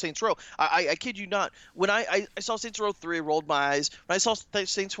Row. I kid you not. When I saw Saints Row 3, I rolled my eyes. When I saw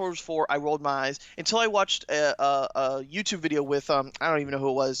Saints Row 4, I rolled my eyes until I watched a YouTube video with I don't even know who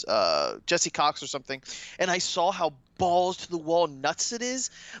it was, Jesse Cox or something, and I saw how balls to the wall nuts it is.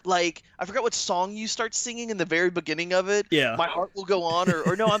 Like, I forgot what song you start singing in the very beginning of it. Yeah. My Heart Will Go On,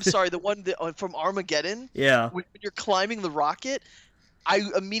 or no, I'm sorry, the one that, from Armageddon. Yeah. When you're climbing the rocket. I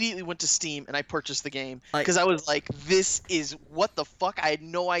immediately went to Steam and I purchased the game because I was like, "This is what the fuck!" I had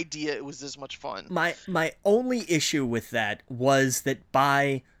no idea it was this much fun. My only issue with that was that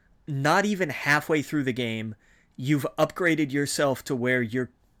by not even halfway through the game, you've upgraded yourself to where you're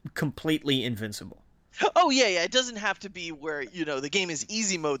completely invincible. Oh yeah, yeah. It doesn't have to be where the game is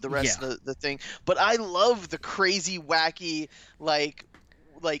easy mode the rest of the thing. But I love the crazy, wacky, like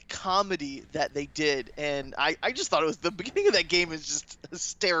comedy that they did, and I just thought it was the beginning of that game is just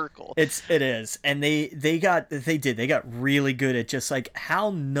hysterical. It is, and they got really good at just like,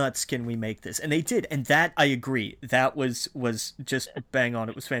 how nuts can we make this, and they did, and that I agree, that was just bang on.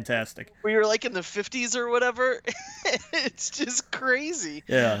 It was fantastic. Where you're like in the 50s or whatever. It's just crazy.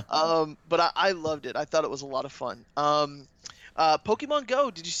 Yeah. But I loved it. I thought it was a lot of fun. Pokemon Go,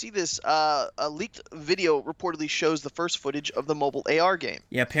 did you see this? A leaked video reportedly shows the first footage of the mobile AR game.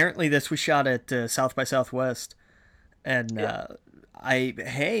 Yeah, apparently this was shot at South by Southwest, and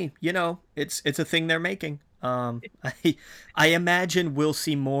hey, it's a thing they're making. I imagine we'll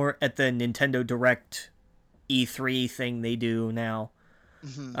see more at the Nintendo Direct E3 thing they do now.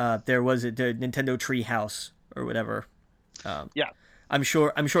 Mm-hmm. There was the Nintendo Treehouse or whatever. Yeah. I'm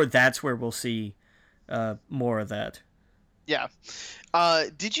sure that's where we'll see more of that. Yeah.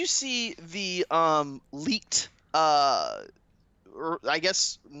 Did you see the leaked, or I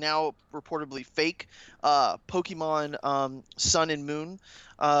guess now reportedly fake, Pokemon Sun and Moon?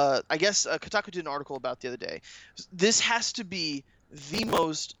 I guess Kotaku did an article about it the other day. This has to be the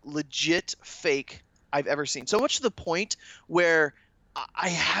most legit fake I've ever seen. So much to the point where I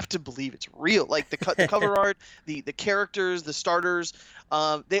have to believe it's real. Like the cover art, the characters, the starters,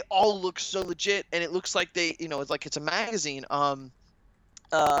 they all look so legit, and it looks like it's like it's a magazine. And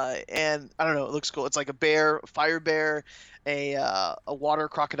I don't know, it looks cool. It's like a bear, a fire bear, a water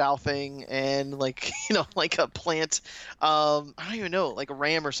crocodile thing, and like like a plant. I don't even know, like a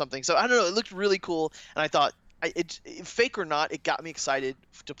ram or something. So I don't know. It looked really cool, and I thought. Fake or not, it got me excited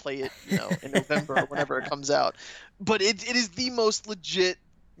to play it, in November or whenever it comes out. But it is the most legit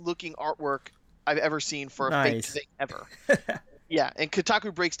looking artwork I've ever seen for a fake thing ever. Yeah, and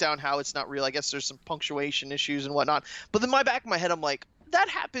Kotaku breaks down how it's not real. I guess there's some punctuation issues and whatnot. But in my back of my head, I'm like, that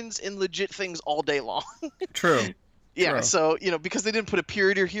happens in legit things all day long. True. Yeah, True. so because they didn't put a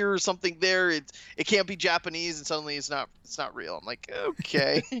period here or something there, it can't be Japanese, and suddenly it's not real. I'm like,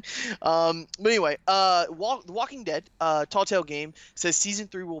 okay. But anyway, The Walking Dead, Telltale game says season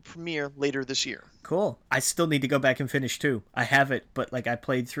 3 will premiere later this year. Cool. I still need to go back and finish 2. I have it, but like I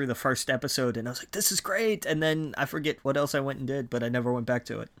played through the first episode and I was like, this is great, and then I forget what else I went and did, but I never went back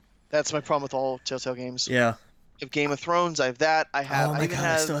to it. That's my problem with all Telltale games. Yeah. I have Game of Thrones. I have that. I have. Oh my god!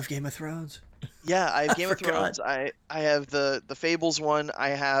 I still have Game of Thrones. Yeah, I have Game of forgot. Thrones. I have the Fables one. I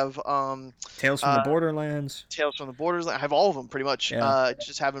have Tales from the Borderlands. Tales from the Borderlands. I have all of them pretty much. Yeah.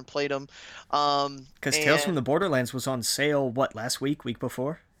 Just haven't played them. Because Tales from the Borderlands was on sale last week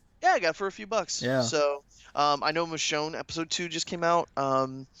before? Yeah, I got it for a few bucks. Yeah. So I know Michonne episode 2 just came out,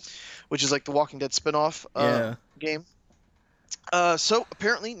 which is like the Walking Dead spinoff game. So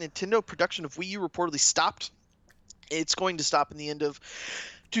apparently Nintendo production of Wii U reportedly stopped. It's going to stop in the end of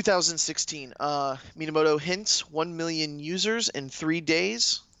 2016. Minamoto hints 1 million users in 3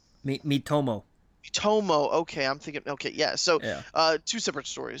 days. Mitomo. Okay, I'm thinking. Okay, yeah. So, two separate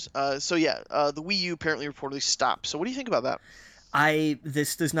stories. The Wii U apparently reportedly stopped. So, what do you think about that?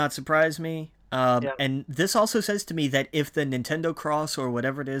 This does not surprise me. And this also says to me that if the Nintendo Cross or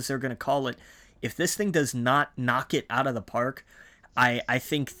whatever it is they're going to call it, if this thing does not knock it out of the park, I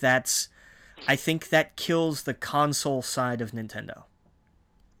think that's I think that kills the console side of Nintendo.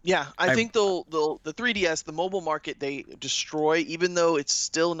 Yeah, I think they'll the 3DS, the mobile market, they destroy, even though it's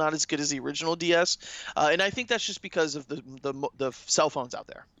still not as good as the original DS. And I think that's just because of the cell phones out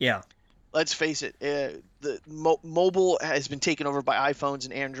there. Yeah. Let's face it, mobile has been taken over by iPhones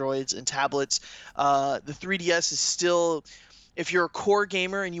and Androids and tablets. The 3DS is still, if you're a core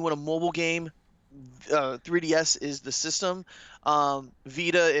gamer and you want a mobile game, 3DS is the system.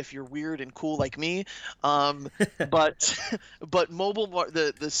 Vita, if you're weird and cool like me. But but mobile,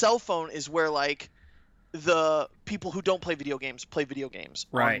 the cell phone is where like the people who don't play video games play video games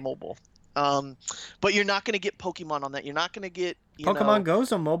Right. on mobile. But you're not going to get Pokemon on that. You're not going to get Pokemon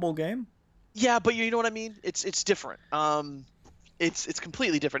Go's a mobile game. Yeah, but you know what I mean? It's different. It's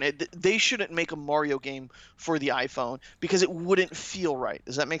completely different. They shouldn't make a Mario game for the iPhone because it wouldn't feel right.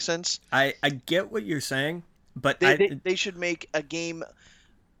 Does that make sense? I get what you're saying, but They should make a game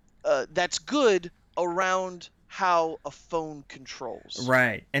that's good around how a phone controls.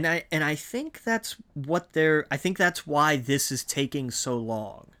 Right. And I think that's why this is taking so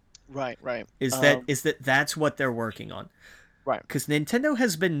long. Right. Is that's what they're working on. Right. Because Nintendo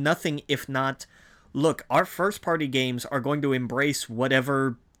has been nothing if not, look, our first party games are going to embrace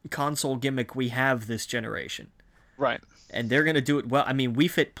whatever console gimmick we have this generation. Right. And they're going to do it well. I mean,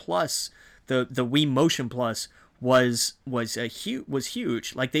 Wii Fit Plus, the Wii Motion Plus was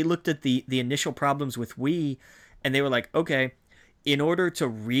huge. Like they looked at the initial problems with Wii and they were like, okay, in order to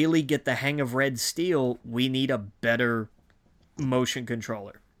really get the hang of Red Steel, we need a better motion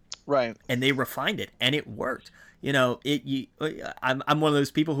controller. Right. And they refined it and it worked. You know, I'm one of those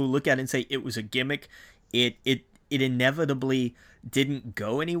people who look at it and say it was a gimmick. It inevitably didn't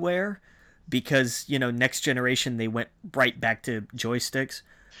go anywhere because, you know, next generation they went right back to joysticks.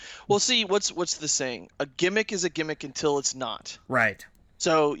 Well, see, what's the saying? A gimmick is a gimmick until it's not. Right.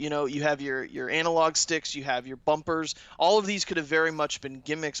 So, you know, you have your analog sticks, you have your bumpers. All of these could have very much been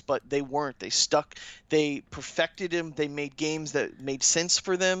gimmicks, but they weren't. They stuck. They perfected them. They made games that made sense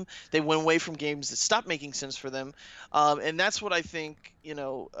for them. They went away from games that stopped making sense for them. And that's what I think, you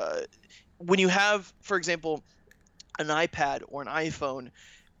know, when you have, for example, an iPad or an iPhone,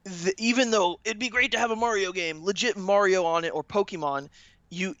 even though it'd be great to have a Mario game, legit Mario on it, or Pokemon,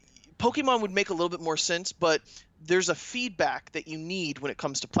 Pokemon would make a little bit more sense, but there's a feedback that you need when it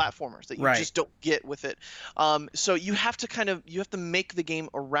comes to platformers that you Right. just don't get with it. So you have to make the game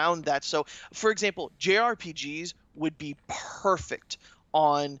around that. So, for example, JRPGs would be perfect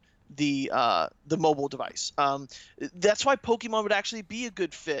on the mobile device. That's why Pokemon would actually be a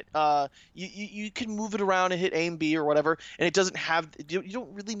good fit. You can move it around and hit A and B or whatever, and it doesn't have you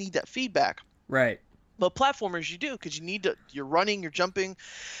don't really need that feedback. Right. But platformers you do, because you're running, you're jumping,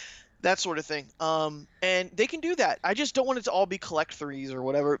 that sort of thing. And they can do that. I just don't want it to all be collect threes or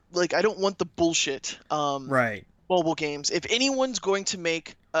whatever. Like, I don't want the bullshit Right. mobile games. If anyone's going to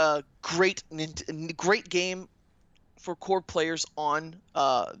make a great game for core players on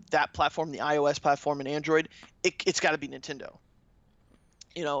that platform, the iOS platform and Android, it's got to be Nintendo.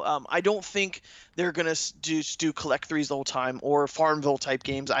 You know, I don't think they're going to do collect threes the whole time or Farmville type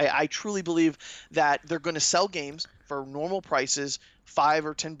games. I truly believe that they're going to sell games for normal prices, $5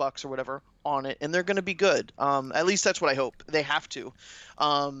 or $10 or whatever on it, and they're going to be good. At least that's what I hope. They have to.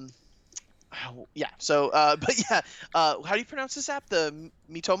 Yeah. So, but yeah, how do you pronounce this app? The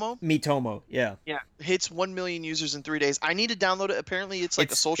Miitomo? Miitomo, yeah. Yeah. Hits 1 million users in 3 days. I need to download it. Apparently, it's like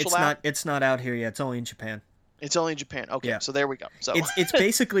a social app. It's not out here yet. It's only in Japan. It's only in Japan. Okay, Yeah. so there we go. So It's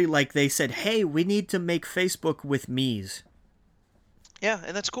basically like they said, hey, we need to make Facebook with Mii's. yeah,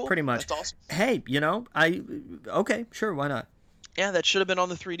 and that's cool. Pretty much. That's awesome. Hey, you know, okay, sure, why not? Yeah, that should have been on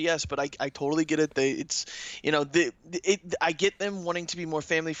the 3DS, but I totally get it. I get them wanting to be more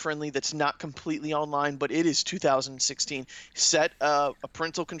family friendly. That's not completely online, but it is 2016. Set a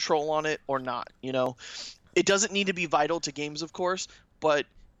parental control on it or not. You know, it doesn't need to be vital to games, of course, but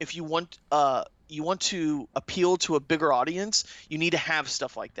if you want to appeal to a bigger audience, you need to have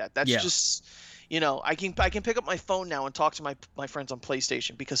stuff like that. That's just, you know, I can pick up my phone now and talk to my friends on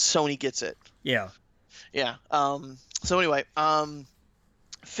PlayStation because Sony gets it. Yeah. Yeah. So anyway,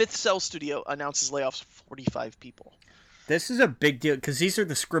 Fifth Cell Studio announces layoffs of 45 people. This is a big deal because these are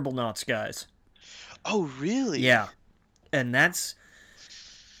the Scribblenauts guys. Oh, really? Yeah. And that's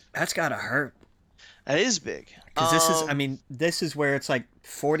gotta hurt. That is big. Because this is where it's like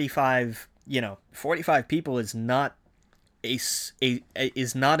 45, 45 people is not is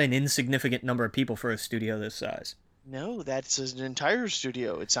not an insignificant number of people for a studio this size. No, that's an entire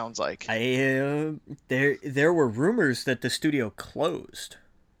studio, it sounds like. There were rumors that the studio closed.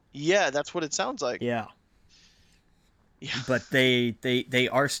 Yeah, that's what it sounds like. Yeah. Yeah. but they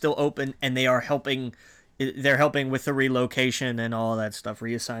are still open, and they are helping. They're helping with the relocation and all that stuff,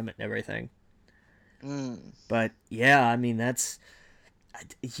 reassignment and everything. Mm. But yeah, I mean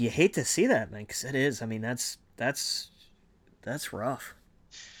you hate to see that, man, because it is. I mean that's rough.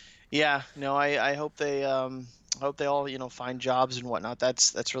 Yeah, no, I hope they all, find jobs and whatnot.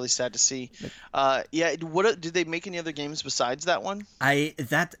 That's really sad to see. Yeah, did they make any other games besides that one?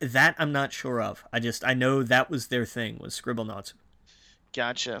 That I'm not sure of. I know that was their thing, was Scribblenauts.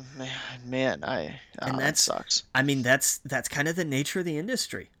 Gotcha. Man, And that that's sucks. I mean that's kind of the nature of the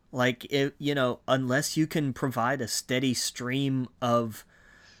industry. Like, unless you can provide a steady stream of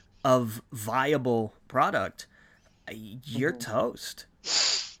viable product, you're Mhm. toast.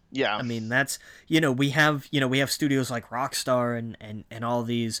 Yeah. I mean, that's we have studios like Rockstar and all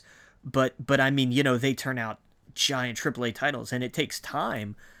these, but I mean, they turn out giant AAA titles, and it takes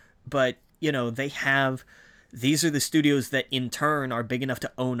time, but they have these are the studios that in turn are big enough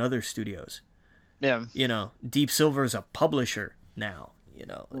to own other studios. Yeah. Deep Silver is a publisher now.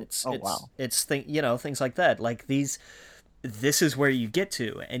 It's Oh, it's wow. it's things like that. Like these, this is where you get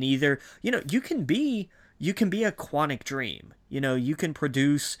to, and either you can be a Quantic Dream. You can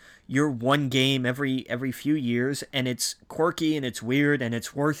produce your one game every few years, and it's quirky and it's weird and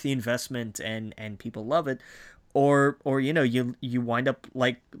it's worth the investment, and people love it. Or you wind up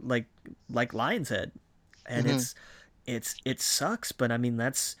like Lion's Head, and Hmm. it sucks, but I mean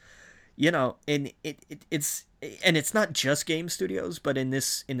and it's not just game studios, but in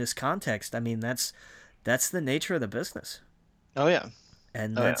this context, I mean that's the nature of the business. Oh yeah.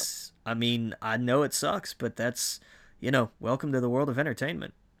 And Oh yeah. that's, I mean, I know it sucks, but that's, welcome to the world of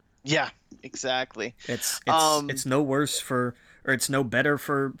entertainment. Yeah. Exactly. It's no worse or it's no better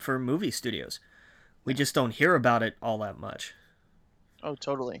for movie studios. We just don't hear about it all that much. Oh,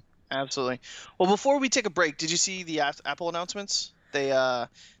 totally. Absolutely. Well, before we take a break, did you see the Apple announcements? They got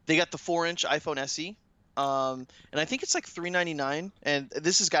the 4-inch iPhone SE. And I think it's like $399, and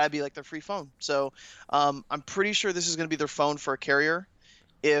this has got to be like their free phone. So, I'm pretty sure this is going to be their phone for a carrier.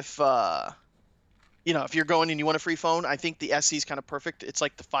 If if you're going and you want a free phone, I think the SE is kind of perfect. It's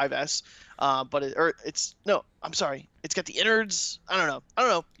like the 5S, but it's no, I'm sorry, it's got the innards. I don't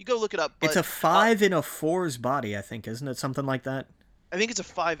know. You go look it up, It's but a 5 in a 4's body, I think, isn't it? Something like that. I think it's a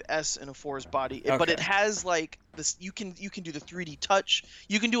 5S and a 4's body, but Okay. it has like this. You can do the 3D touch.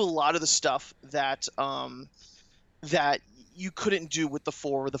 You can do a lot of the stuff that you couldn't do with the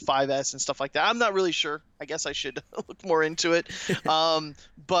 4 or the 5S and stuff like that. I'm not really sure. I guess I should look more into it.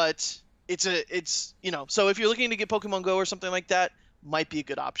 But so if you're looking to get Pokemon Go or something like that, might be a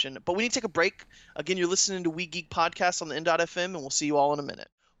good option. But we need to take a break. Again, you're listening to We Geek Podcast on the N.FM, and we'll see you all in a minute.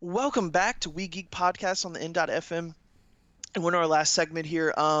 Welcome back to We Geek Podcast on the N.FM. And we're in our last segment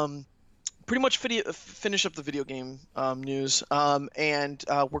here. Pretty much finish up the video game news. And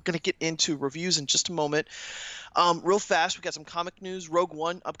we're going to get into reviews in just a moment. Real fast, we got some comic news. Rogue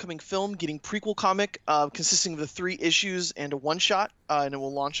One, upcoming film, getting prequel comic consisting of the 3 issues and a one-shot, and it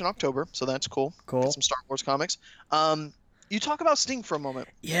will launch in October, so that's cool. Cool. Got some Star Wars comics. You talk about Sting for a moment.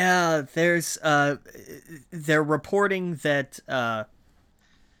 Yeah, they're reporting that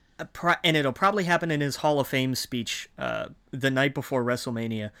and it'll probably happen in his Hall of Fame speech the night before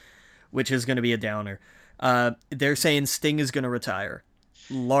WrestleMania, which is going to be a downer. They're saying Sting is going to retire,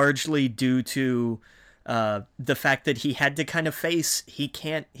 largely due to the fact that he had to kind of face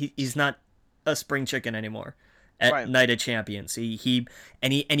he's not a spring chicken anymore at Right. Night of Champions. He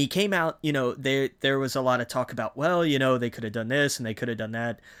came out. There was a lot of talk about, well, they could have done this and they could have done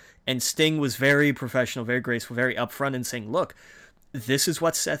that, and Sting was very professional, very graceful, very upfront in saying, look, this is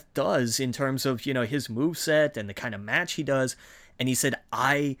what Seth does in terms of his moveset and the kind of match he does. And he said,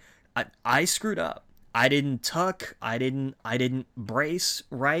 I screwed up. I didn't tuck. I didn't brace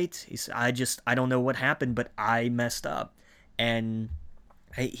right. He said, I don't know what happened, but I messed up. And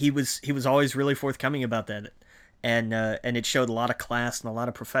he was always really forthcoming about that. And it showed a lot of class and a lot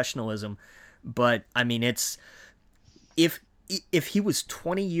of professionalism. But I mean, it's if he was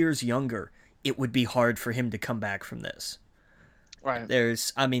 20 years younger, it would be hard for him to come back from this. Right.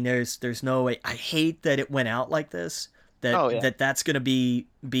 There's no way. I hate that it went out like this. Oh, yeah. That's gonna be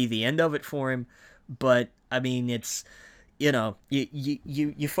the end of it for him. But I mean, it's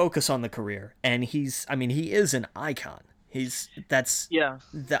you focus on the career, and he is an icon. Yeah.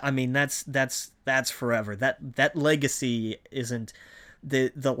 That's forever. That legacy isn't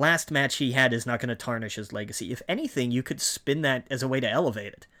the last match he had is not going to tarnish his legacy. If anything, you could spin that as a way to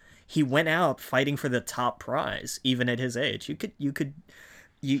elevate it. He went out fighting for the top prize, even at his age. You could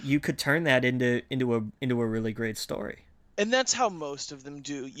turn that into a really great story. And that's how most of them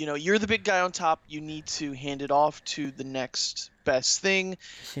do. You know, you're the big guy on top. You need to hand it off to the next best thing.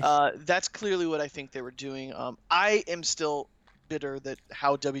 That's clearly what I think they were doing. I am still bitter that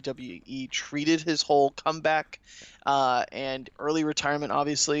how WWE treated his whole comeback and early retirement,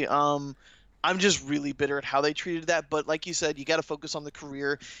 obviously. I'm just really bitter at how they treated that. But like you said, you got to focus on the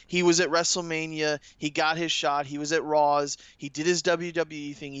career. He was at WrestleMania. He got his shot. He was at Raw's. He did his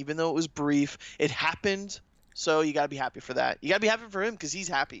WWE thing, even though it was brief. It happened. So you got to be happy for that. You got to be happy for him because he's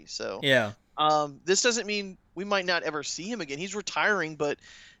happy. So Yeah. this doesn't mean we might not ever see him again. He's retiring, but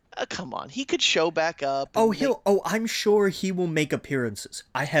come on, he could show back up. Oh, I'm sure he will make appearances.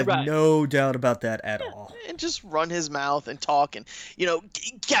 I have Right. no doubt about that at all. And just run his mouth and talk and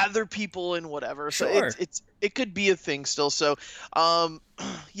gather people and whatever. So Sure. it could be a thing still. So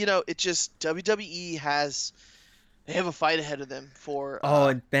it just WWE has. They have a fight ahead of them for. Oh,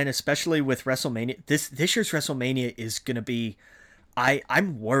 and Ben, especially with WrestleMania, this year's WrestleMania is gonna be.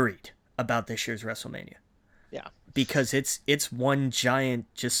 I'm worried about this year's WrestleMania. Yeah. Because it's one giant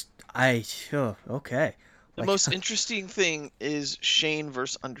okay. The most interesting thing is Shane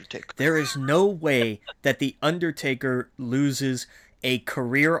versus Undertaker. There is no way that the Undertaker loses a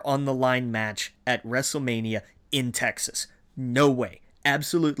career on the line match at WrestleMania in Texas. No way.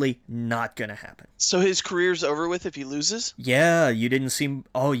 Absolutely not gonna happen. So his career's over with if he loses? Yeah, you didn't see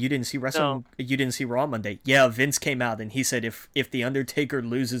No. you didn't see Raw Monday. Yeah, Vince came out and he said if the Undertaker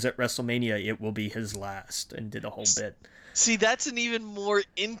loses at WrestleMania, it will be his last, and did a whole bit. See, that's an even more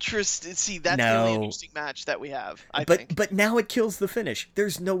interesting. See, that's the only interesting match that we have. I think. But now it kills the finish.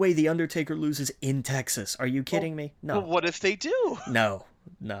 There's no way the Undertaker loses in Texas. Are you kidding me? No. But what if they do? No.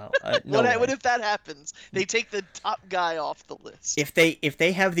 No What if that happens? They take the top guy off the list. If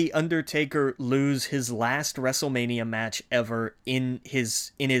they have the Undertaker lose his last WrestleMania match ever in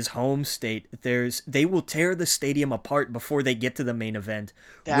his home state, they will tear the stadium apart before they get to the main event.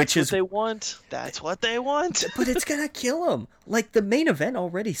 That's what they want. That's what they want. But it's gonna kill them. Like, the main event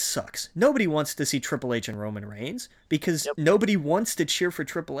already sucks. Nobody wants to see Triple H and Roman Reigns because nobody wants to cheer for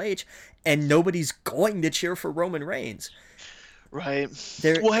Triple H, and nobody's going to cheer for Roman Reigns. Right.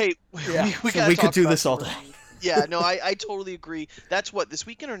 Well, hey, we could do this all day. Yeah, no, I totally agree. That's what, this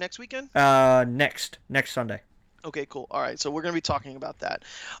weekend or next weekend? Next Sunday. Okay, cool. All right, so we're going to be talking about that.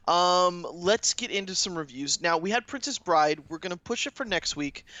 Let's get into some reviews. Now, we had Princess Bride. We're going to push it for next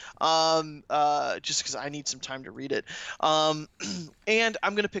week, just because I need some time to read it. And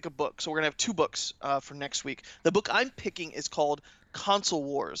I'm going to pick a book. So we're going to have two books for next week. The book I'm picking is called Console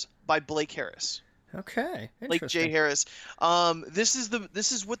Wars by Blake Harris. Okay, Like Jay Harris. This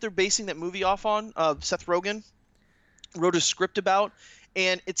is what they're basing that movie off on. Seth Rogen wrote a script about,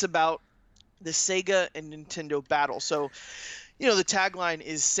 and it's about the Sega and Nintendo battle. So, the tagline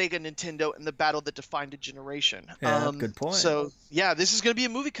is Sega, Nintendo, and the battle that defined a generation. Yeah, good point. So, yeah, this is going to be a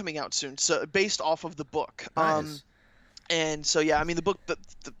movie coming out soon. So, based off of the book. Nice. And so, yeah, I mean, the book, the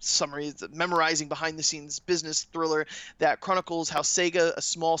summary is the memorizing behind-the-scenes business thriller that chronicles how Sega, a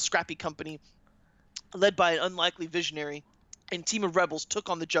small, scrappy company, led by an unlikely visionary and team of rebels, took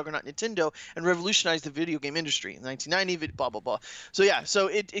on the juggernaut Nintendo and revolutionized the video game industry in 1990, blah, blah, blah. So, yeah, so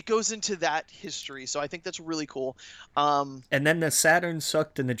it goes into that history. So I think that's really cool. And then the Saturn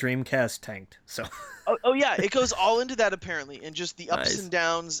sucked and the Dreamcast tanked. So. oh, yeah, it goes all into that, apparently, and just the ups and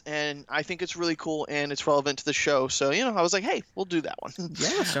downs. And I think it's really cool, and it's relevant to the show. So, I was like, hey, we'll do that one.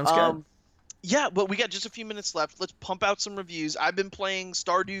 Yeah, sounds good. Yeah, but we got just a few minutes left. Let's pump out some reviews. I've been playing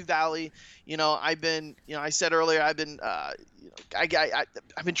Stardew Valley. I've been, I said earlier, I've been,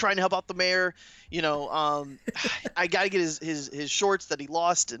 I've been trying to help out the mayor. I got to get his shorts that he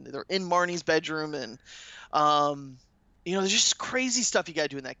lost, and they're in Marnie's bedroom. And, there's just crazy stuff you got to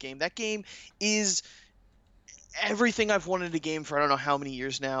do in that game. That game is everything I've wanted a game for I don't know how many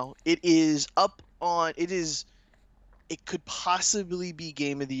years now. It could possibly be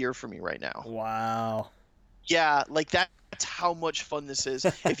game of the year for me right now. Wow. Yeah, like that's how much fun this is.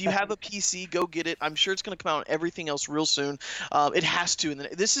 If you have a PC, go get it. I'm sure it's going to come out on everything else real soon. It has to. And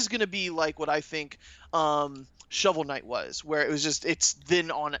this is going to be like what I think Shovel Knight was, where it's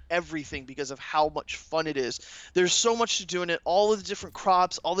then on everything because of how much fun it is. There's so much to do in it, all of the different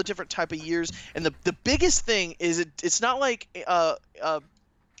crops, all the different type of years. And the biggest thing is it's not like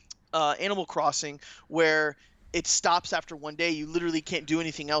Animal Crossing where it stops after one day. You literally can't do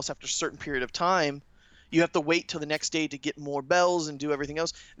anything else after a certain period of time. You have to wait till the next day to get more bells and do everything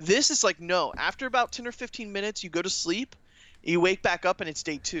else. This is like, no, after about 10 or 15 minutes, you go to sleep, you wake back up, and it's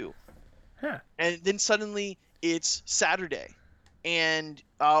day 2. Huh. And then suddenly it's Saturday. And,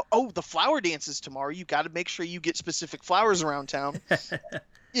 the flower dance is tomorrow. You got to make sure you get specific flowers around town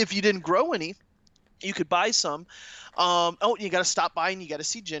if you didn't grow any. You could buy some. Oh, you got to stop by and you got to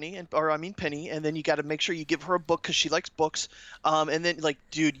see Jenny Penny, and then you got to make sure you give her a book because she likes books. And then like,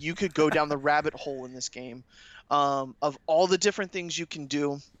 dude, you could go down the rabbit hole in this game, of all the different things you can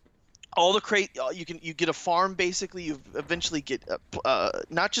do. All the you get a farm basically. You eventually get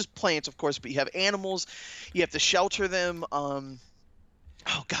not just plants, of course, but you have animals. You have to shelter them.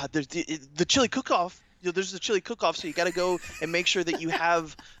 Oh God, there's the chili cook-off. There's the chili cook-off, so you got to go and make sure that you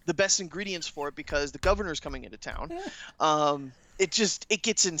have the best ingredients for it because the governor's coming into town. It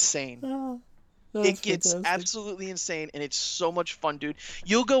gets insane. Oh, It gets fantastic. absolutely insane, and it's so much fun, dude.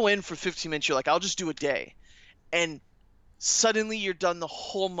 You'll go in for 15 minutes. You're like, I'll just do a day, and suddenly you're done the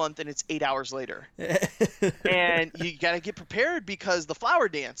whole month, and it's 8 hours later. And you got to get prepared because the flower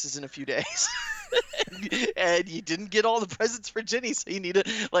dance is in a few days. And you didn't get all the presents for Jenny, so you need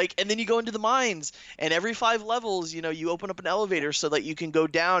to and then you go into the mines, and every 5 levels, you open up an elevator so that you can go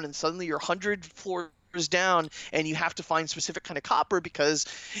down, and suddenly you're 100 floors down, and you have to find specific kind of copper because,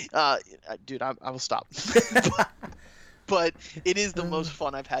 dude, I will stop. But it is the most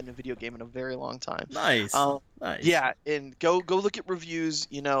fun I've had in a video game in a very long time. Nice. Nice. Yeah, and go look at reviews.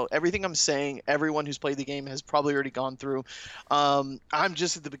 Everything I'm saying, everyone who's played the game has probably already gone through. I'm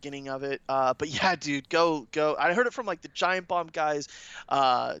just at the beginning of it. But yeah, dude, go. I heard it from like the Giant Bomb guys,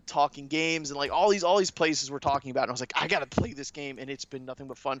 talking games, and like all these places we're talking about. And I was like, I gotta play this game, and it's been nothing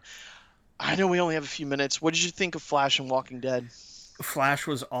but fun. I know we only have a few minutes. What did you think of Flash and Walking Dead? Flash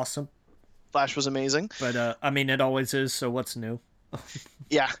was awesome. Flash was amazing. But I mean, it always is. So what's new?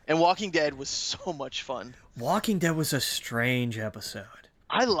 Yeah, and Walking Dead was so much fun. Walking Dead was a strange episode.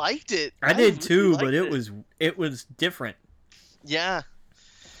 I liked it. I did too, really but liked it was different. Yeah.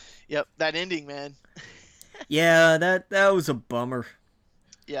 Yep, that ending, man. Yeah, that was a bummer.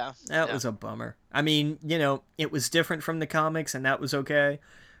 Yeah. That was a bummer. I mean, it was different from the comics, and that was okay.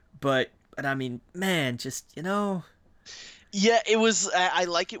 But I mean, man, just Yeah, it was. I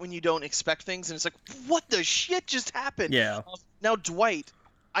like it when you don't expect things, and it's like, what the shit just happened? Yeah. Now Dwight,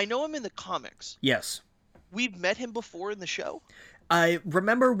 I know him in the comics. Yes. We've met him before in the show. I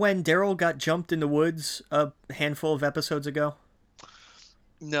remember when Daryl got jumped in the woods a handful of episodes ago.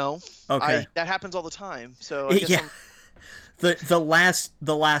 No. Okay. That happens all the time. So I guess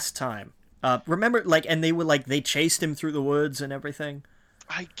the last time. Remember, and they chased him through the woods and everything.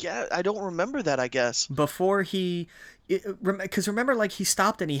 I don't remember that. I guess before because remember, he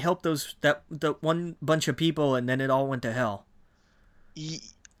stopped and he helped that one bunch of people, and then it all went to hell.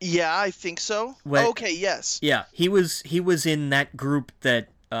 Yeah, I think so. Okay, yes. Yeah, he was in that group that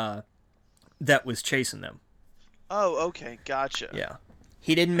was chasing them. Oh, okay, gotcha. Yeah.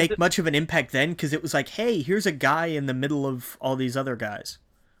 He didn't make much of an impact then because it was like, hey, here's a guy in the middle of all these other guys.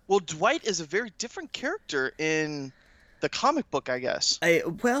 Well, Dwight is a very different character in the comic book, I guess.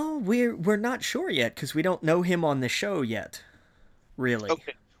 We're not sure yet because we don't know him on the show yet. Really.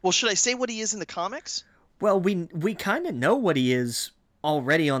 Okay. Well, should I say what he is in the comics? Well, we kind of know what he is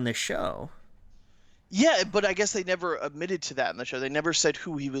already on the show. Yeah, but I guess they never admitted to that in the show. They never said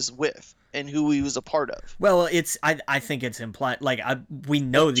who he was with and who he was a part of. Well, I think it's implied. We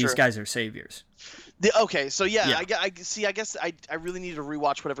know these guys are saviors. Okay, so yeah. I see. I guess I really need to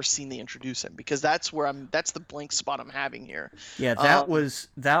rewatch whatever scene they introduce him because that's the blank spot I'm having here. Yeah, that was.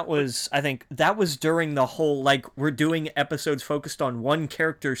 I think that was during the whole we're doing episodes focused on one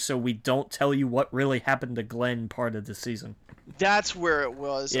character, so we don't tell you what really happened to Glenn part of the season. That's where it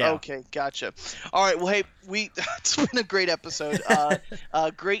was. Yeah. Okay, gotcha. All right. Well, hey, it's been a great episode.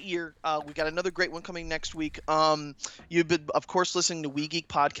 Great year. We got another great one coming next week. You've been, of course, listening to We Geek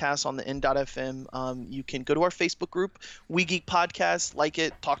Podcast on the N.FM. You can go to our Facebook group, We Geek Podcast, like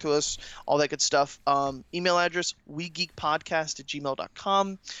it, talk to us, all that good stuff. Email address,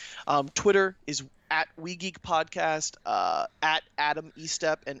 wegeekpodcast@gmail.com. Twitter is at We Geek Podcast, at Adam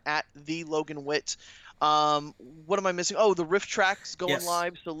Estep, and at The Logan Witt. What am I missing? Oh, the riff track's going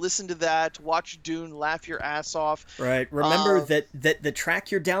live, so listen to that. Watch Dune, laugh your ass off. Right. Remember that the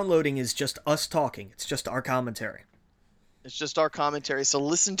track you're downloading is just us talking. It's just our commentary. It's just our commentary, so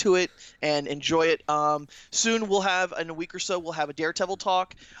listen to it and enjoy it. Soon we'll have, in a week or so, we'll have a Daredevil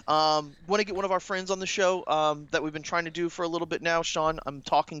talk. Want to get one of our friends on the show that we've been trying to do for a little bit now. Sean, I'm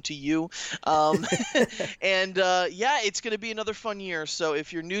talking to you. And yeah, it's going to be another fun year. So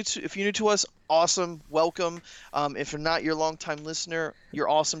if you're new to us, awesome, welcome. If you're not, you're a longtime listener, you're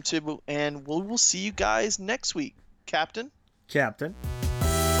awesome too. And we'll see you guys next week, Captain.